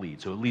can lead.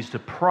 So it leads to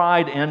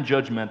pride and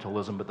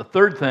judgmentalism. But the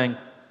third thing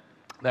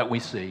that we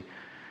see,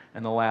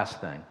 and the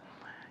last thing,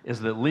 is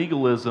that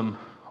legalism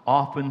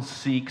often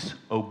seeks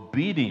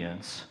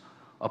obedience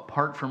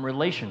apart from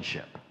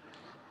relationship.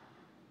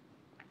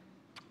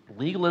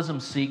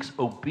 Legalism seeks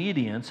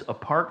obedience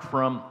apart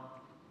from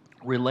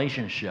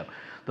relationship.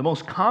 The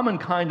most common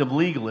kind of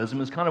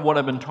legalism is kind of what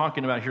I've been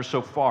talking about here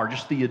so far,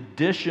 just the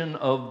addition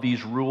of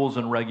these rules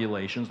and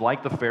regulations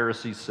like the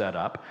Pharisees set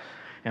up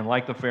and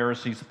like the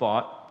Pharisees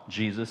thought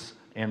Jesus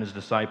and his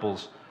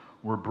disciples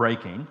were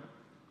breaking.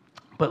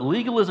 But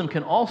legalism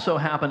can also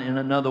happen in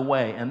another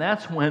way, and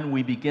that's when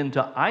we begin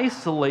to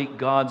isolate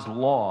God's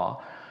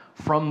law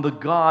from the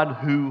God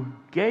who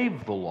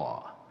gave the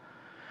law.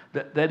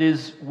 That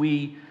is,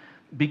 we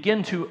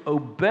begin to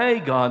obey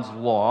God's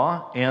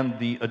law and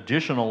the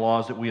additional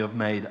laws that we have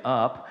made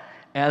up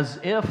as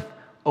if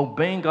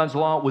obeying God's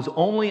law was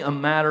only a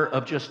matter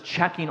of just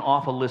checking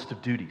off a list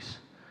of duties.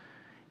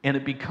 And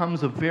it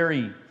becomes a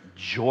very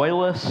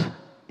joyless,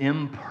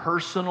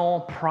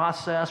 impersonal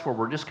process where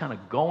we're just kind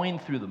of going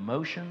through the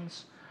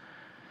motions.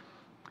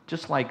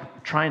 Just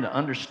like trying to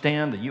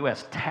understand the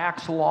U.S.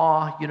 tax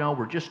law,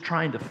 we're just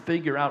trying to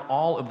figure out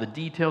all of the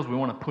details. We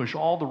want to push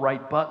all the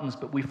right buttons,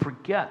 but we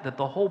forget that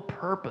the whole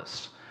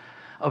purpose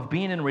of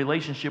being in a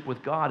relationship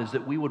with God is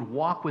that we would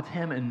walk with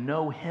him and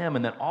know him,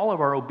 and that all of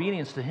our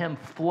obedience to him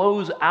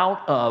flows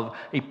out of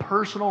a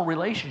personal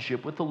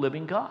relationship with the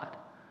living God.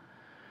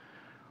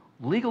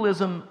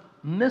 Legalism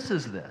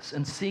misses this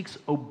and seeks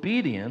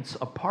obedience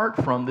apart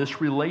from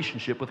this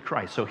relationship with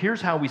Christ. So here's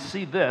how we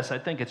see this. I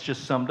think it's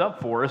just summed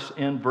up for us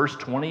in verse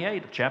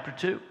 28 of chapter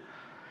 2.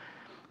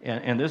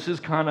 And this is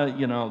kind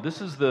of,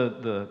 this is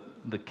the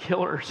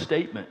killer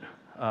statement,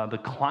 the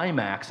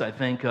climax, I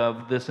think,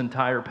 of this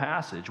entire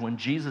passage when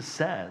Jesus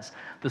says,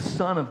 the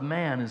Son of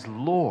Man is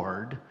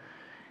Lord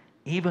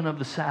even of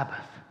the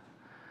Sabbath.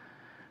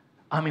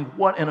 I mean,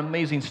 what an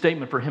amazing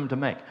statement for him to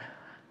make.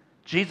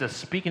 Jesus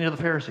speaking to the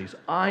Pharisees,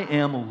 I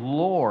am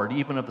Lord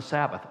even of the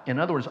Sabbath. In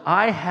other words,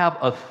 I have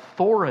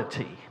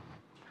authority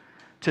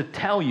to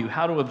tell you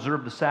how to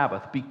observe the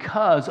Sabbath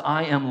because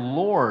I am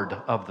Lord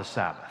of the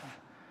Sabbath.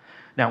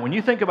 Now, when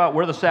you think about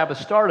where the Sabbath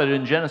started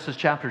in Genesis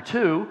chapter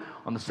 2,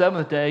 on the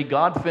seventh day,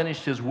 God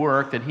finished his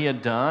work that he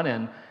had done,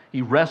 and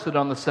he rested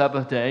on the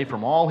seventh day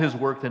from all his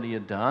work that he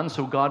had done.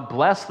 So God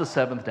blessed the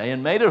seventh day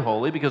and made it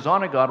holy because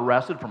on it God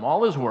rested from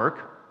all his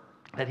work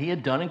that he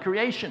had done in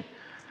creation.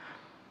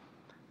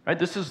 Right?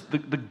 This is the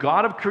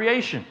God of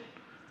creation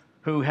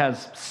who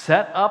has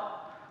set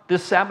up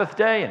this Sabbath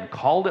day and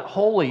called it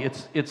holy.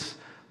 It's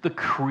the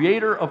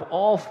creator of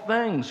all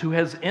things who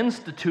has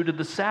instituted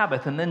the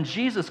Sabbath. And then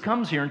Jesus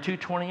comes here in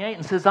 2:28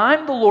 and says,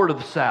 I'm the Lord of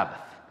the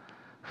Sabbath.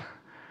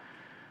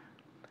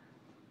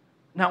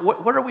 Now,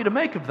 what are we to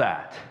make of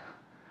that?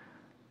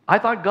 I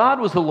thought God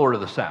was the Lord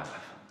of the Sabbath.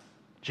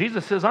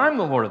 Jesus says, I'm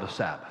the Lord of the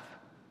Sabbath.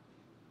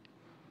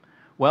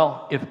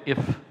 Well,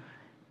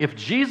 if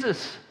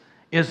Jesus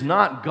is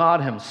not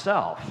God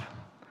himself,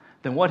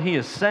 then what he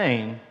is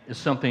saying is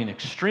something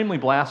extremely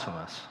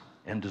blasphemous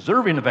and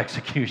deserving of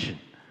execution.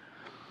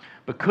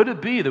 But could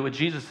it be that what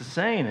Jesus is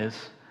saying is,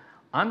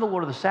 I'm the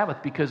Lord of the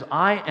Sabbath because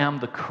I am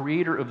the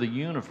creator of the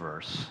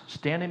universe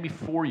standing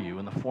before you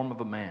in the form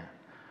of a man.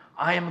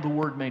 I am the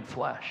Word made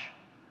flesh.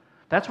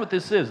 That's what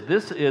this is.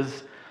 This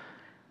is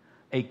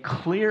a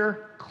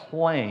clear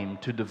claim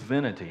to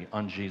divinity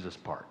on Jesus'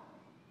 part.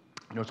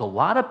 There's a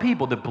lot of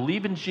people that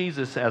believe in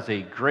Jesus as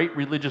a great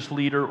religious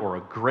leader or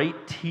a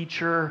great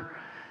teacher.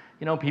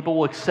 You know, people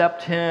will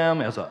accept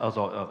him as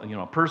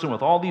a person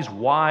with all these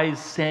wise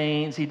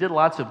sayings. He did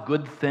lots of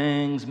good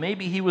things.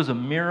 Maybe he was a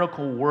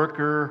miracle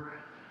worker.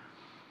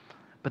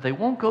 But they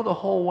won't go the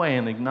whole way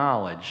and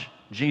acknowledge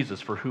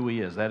Jesus for who he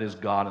is. That is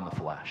God in the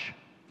flesh.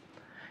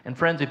 And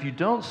friends, if you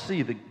don't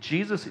see that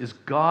Jesus is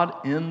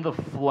God in the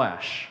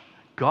flesh,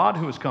 God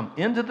who has come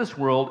into this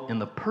world in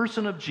the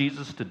person of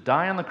Jesus to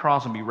die on the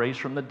cross and be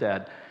raised from the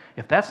dead,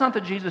 if that's not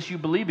the Jesus you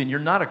believe in, you're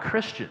not a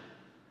Christian.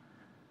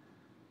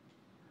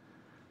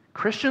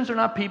 Christians are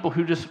not people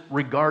who just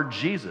regard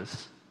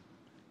Jesus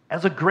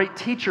as a great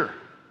teacher.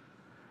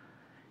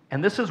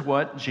 And this is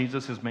what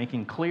Jesus is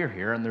making clear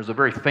here. And there's a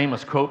very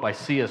famous quote by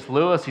C.S.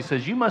 Lewis. He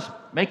says, you must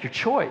make your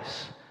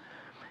choice.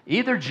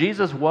 Either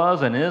Jesus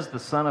was and is the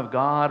Son of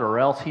God, or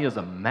else he is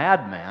a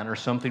madman or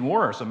something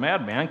worse. A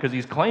madman because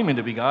he's claiming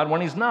to be God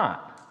when he's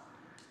not.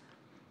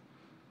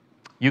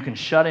 You can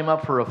shut him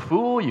up for a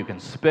fool, you can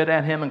spit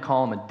at him and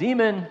call him a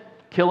demon,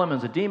 kill him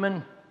as a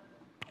demon,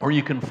 or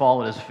you can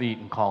fall at his feet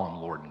and call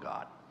him Lord and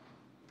God.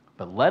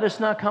 But let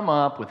us not come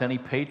up with any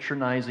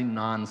patronizing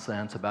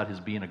nonsense about his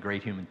being a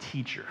great human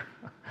teacher.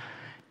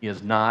 He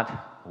has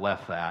not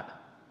left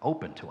that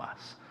open to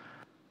us.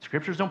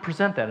 Scriptures don't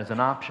present that as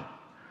an option.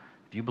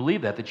 If you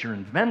believe that, that's your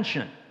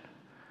invention.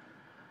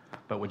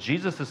 But what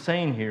Jesus is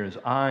saying here is,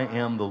 I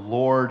am the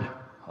Lord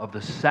of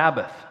the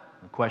Sabbath.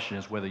 The question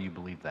is whether you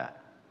believe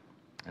that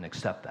and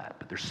accept that.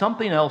 But there's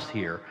something else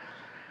here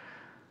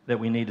that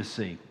we need to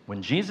see.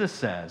 When Jesus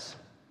says,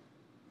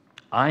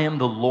 I am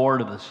the Lord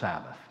of the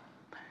Sabbath,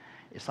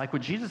 it's like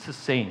what Jesus is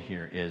saying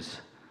here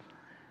is,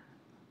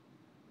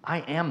 I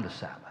am the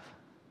Sabbath.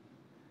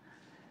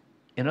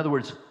 In other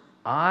words,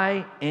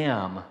 I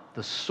am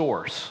the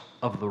source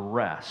of the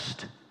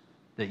rest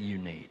that you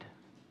need.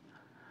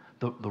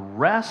 The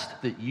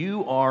rest that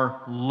you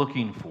are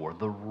looking for,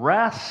 the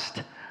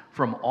rest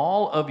from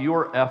all of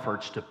your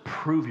efforts to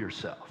prove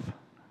yourself,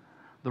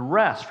 the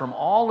rest from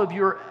all of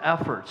your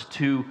efforts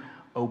to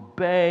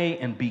obey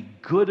and be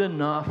good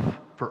enough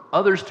for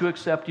others to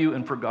accept you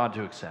and for God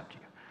to accept you.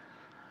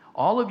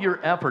 All of your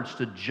efforts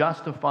to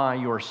justify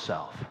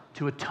yourself,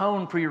 to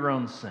atone for your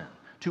own sin,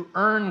 to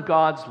earn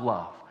God's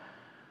love.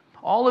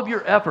 All of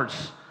your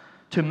efforts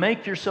to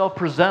make yourself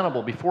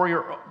presentable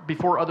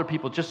before other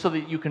people just so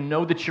that you can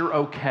know that you're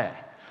okay.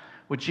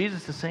 What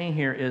Jesus is saying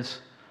here is,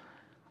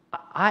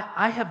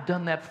 I have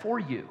done that for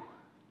you.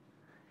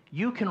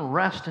 You can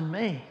rest in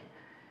me.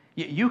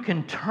 You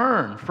can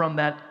turn from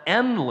that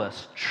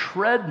endless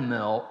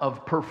treadmill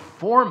of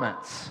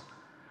performance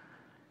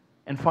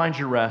and find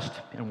your rest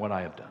in what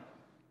I have done.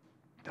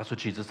 That's what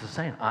Jesus is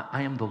saying.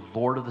 I am the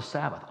Lord of the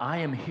Sabbath. I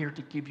am here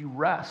to give you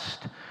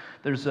rest.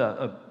 There's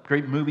a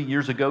great movie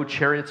years ago,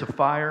 Chariots of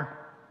Fire,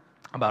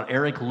 about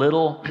Eric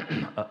Liddell,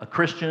 a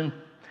Christian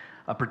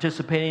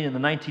participating in the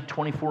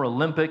 1924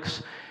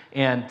 Olympics.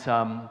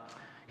 And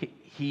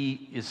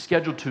he is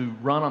scheduled to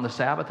run on the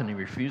Sabbath, and he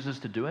refuses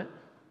to do it.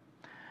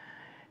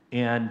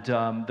 And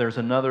there's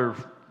another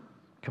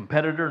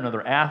competitor,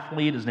 another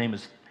athlete. His name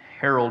is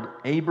Harold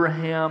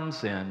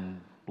Abrahams, and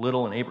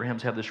Liddell and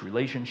Abrahams have this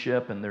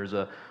relationship. And there's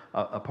a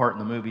part in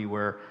the movie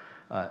where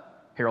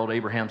Harold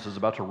Abrahams is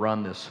about to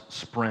run this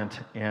sprint,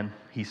 and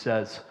he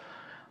says,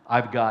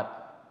 I've got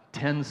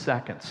 10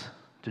 seconds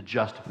to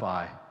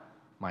justify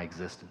my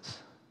existence.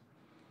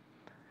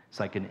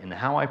 It's like in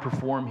how I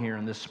perform here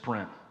in this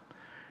sprint,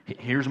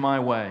 here's my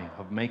way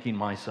of making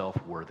myself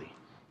worthy.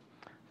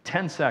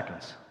 10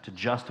 seconds to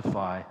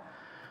justify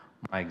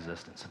my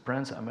existence. And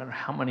friends, no matter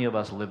how many of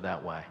us live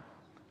that way,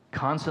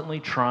 constantly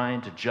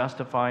trying to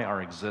justify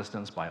our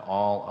existence by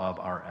all of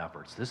our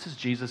efforts. This is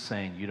Jesus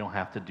saying, you don't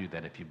have to do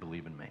that if you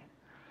believe in me.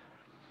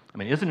 I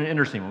mean, isn't it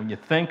interesting when you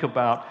think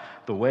about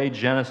the way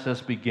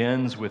Genesis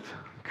begins with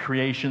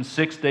creation,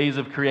 6 days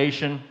of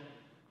creation,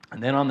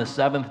 and then on the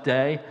seventh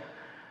day,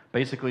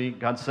 basically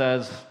God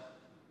says,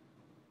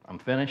 I'm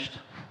finished.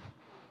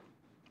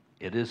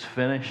 It is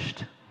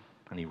finished,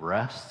 and he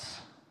rests.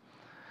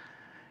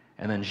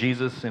 And then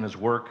Jesus, in his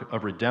work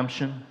of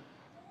redemption,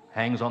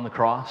 hangs on the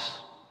cross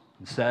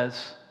and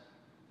says,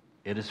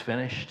 it is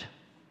finished.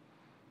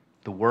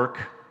 The work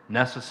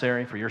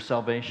necessary for your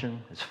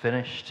salvation is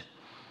finished.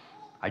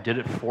 I did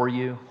it for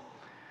you.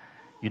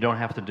 You don't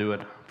have to do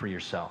it for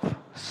yourself.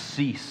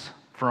 Cease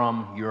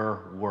from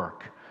your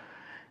work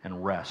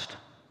and rest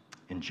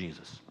in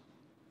Jesus.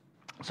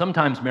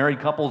 Sometimes married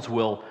couples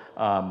will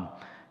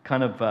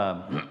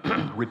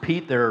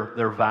repeat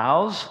their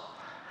vows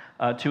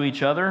to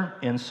each other.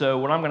 And so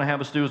what I'm going to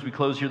have us do as we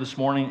close here this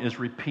morning is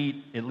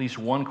repeat at least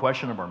one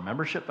question of our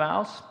membership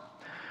vows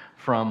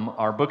from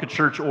our Book of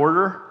Church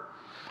order.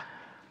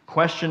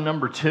 Question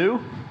number 2.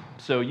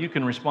 So you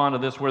can respond to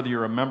this whether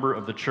you're a member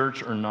of the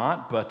church or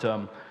not, but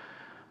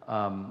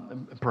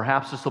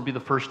perhaps this will be the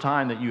first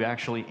time that you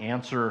actually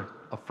answer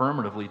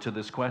affirmatively to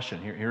this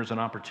question. Here's an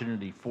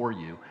opportunity for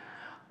you.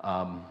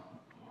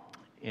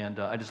 And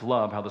I just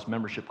love how this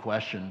membership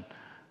question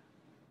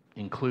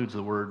includes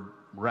the word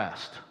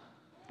rest.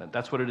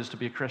 That's what it is to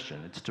be a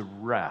Christian. It's to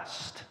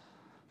rest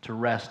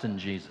in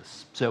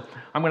Jesus. So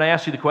I'm going to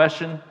ask you the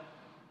question,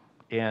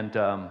 and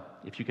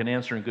if you can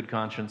answer in good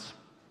conscience,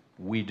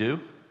 we do.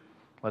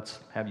 Let's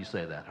have you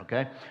say that,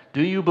 okay?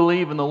 Do you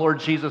believe in the Lord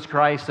Jesus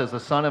Christ as the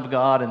Son of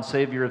God and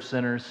Savior of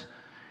sinners?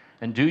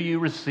 And do you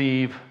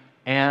receive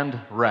and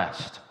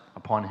rest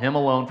upon him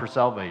alone for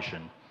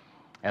salvation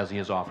as he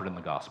is offered in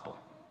the gospel?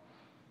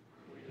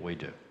 We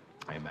do.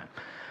 Amen.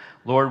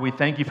 Lord, we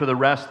thank you for the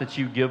rest that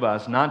you give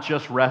us, not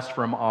just rest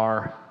from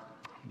our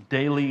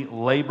daily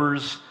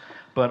labors,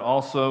 but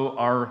also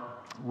our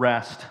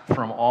rest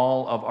from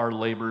all of our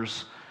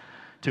labors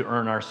to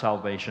earn our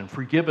salvation.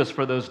 Forgive us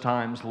for those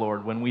times,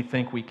 Lord, when we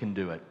think we can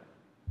do it.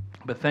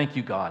 But thank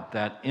you, God,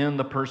 that in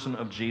the person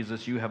of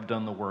Jesus, you have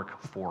done the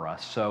work for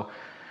us. So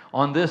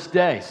on this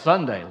day,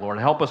 Sunday, Lord,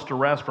 help us to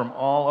rest from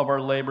all of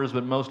our labors,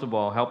 but most of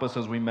all, help us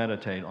as we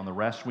meditate on the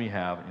rest we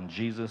have in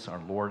Jesus,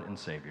 our Lord and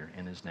Savior.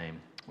 In his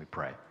name we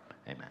pray.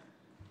 Amen.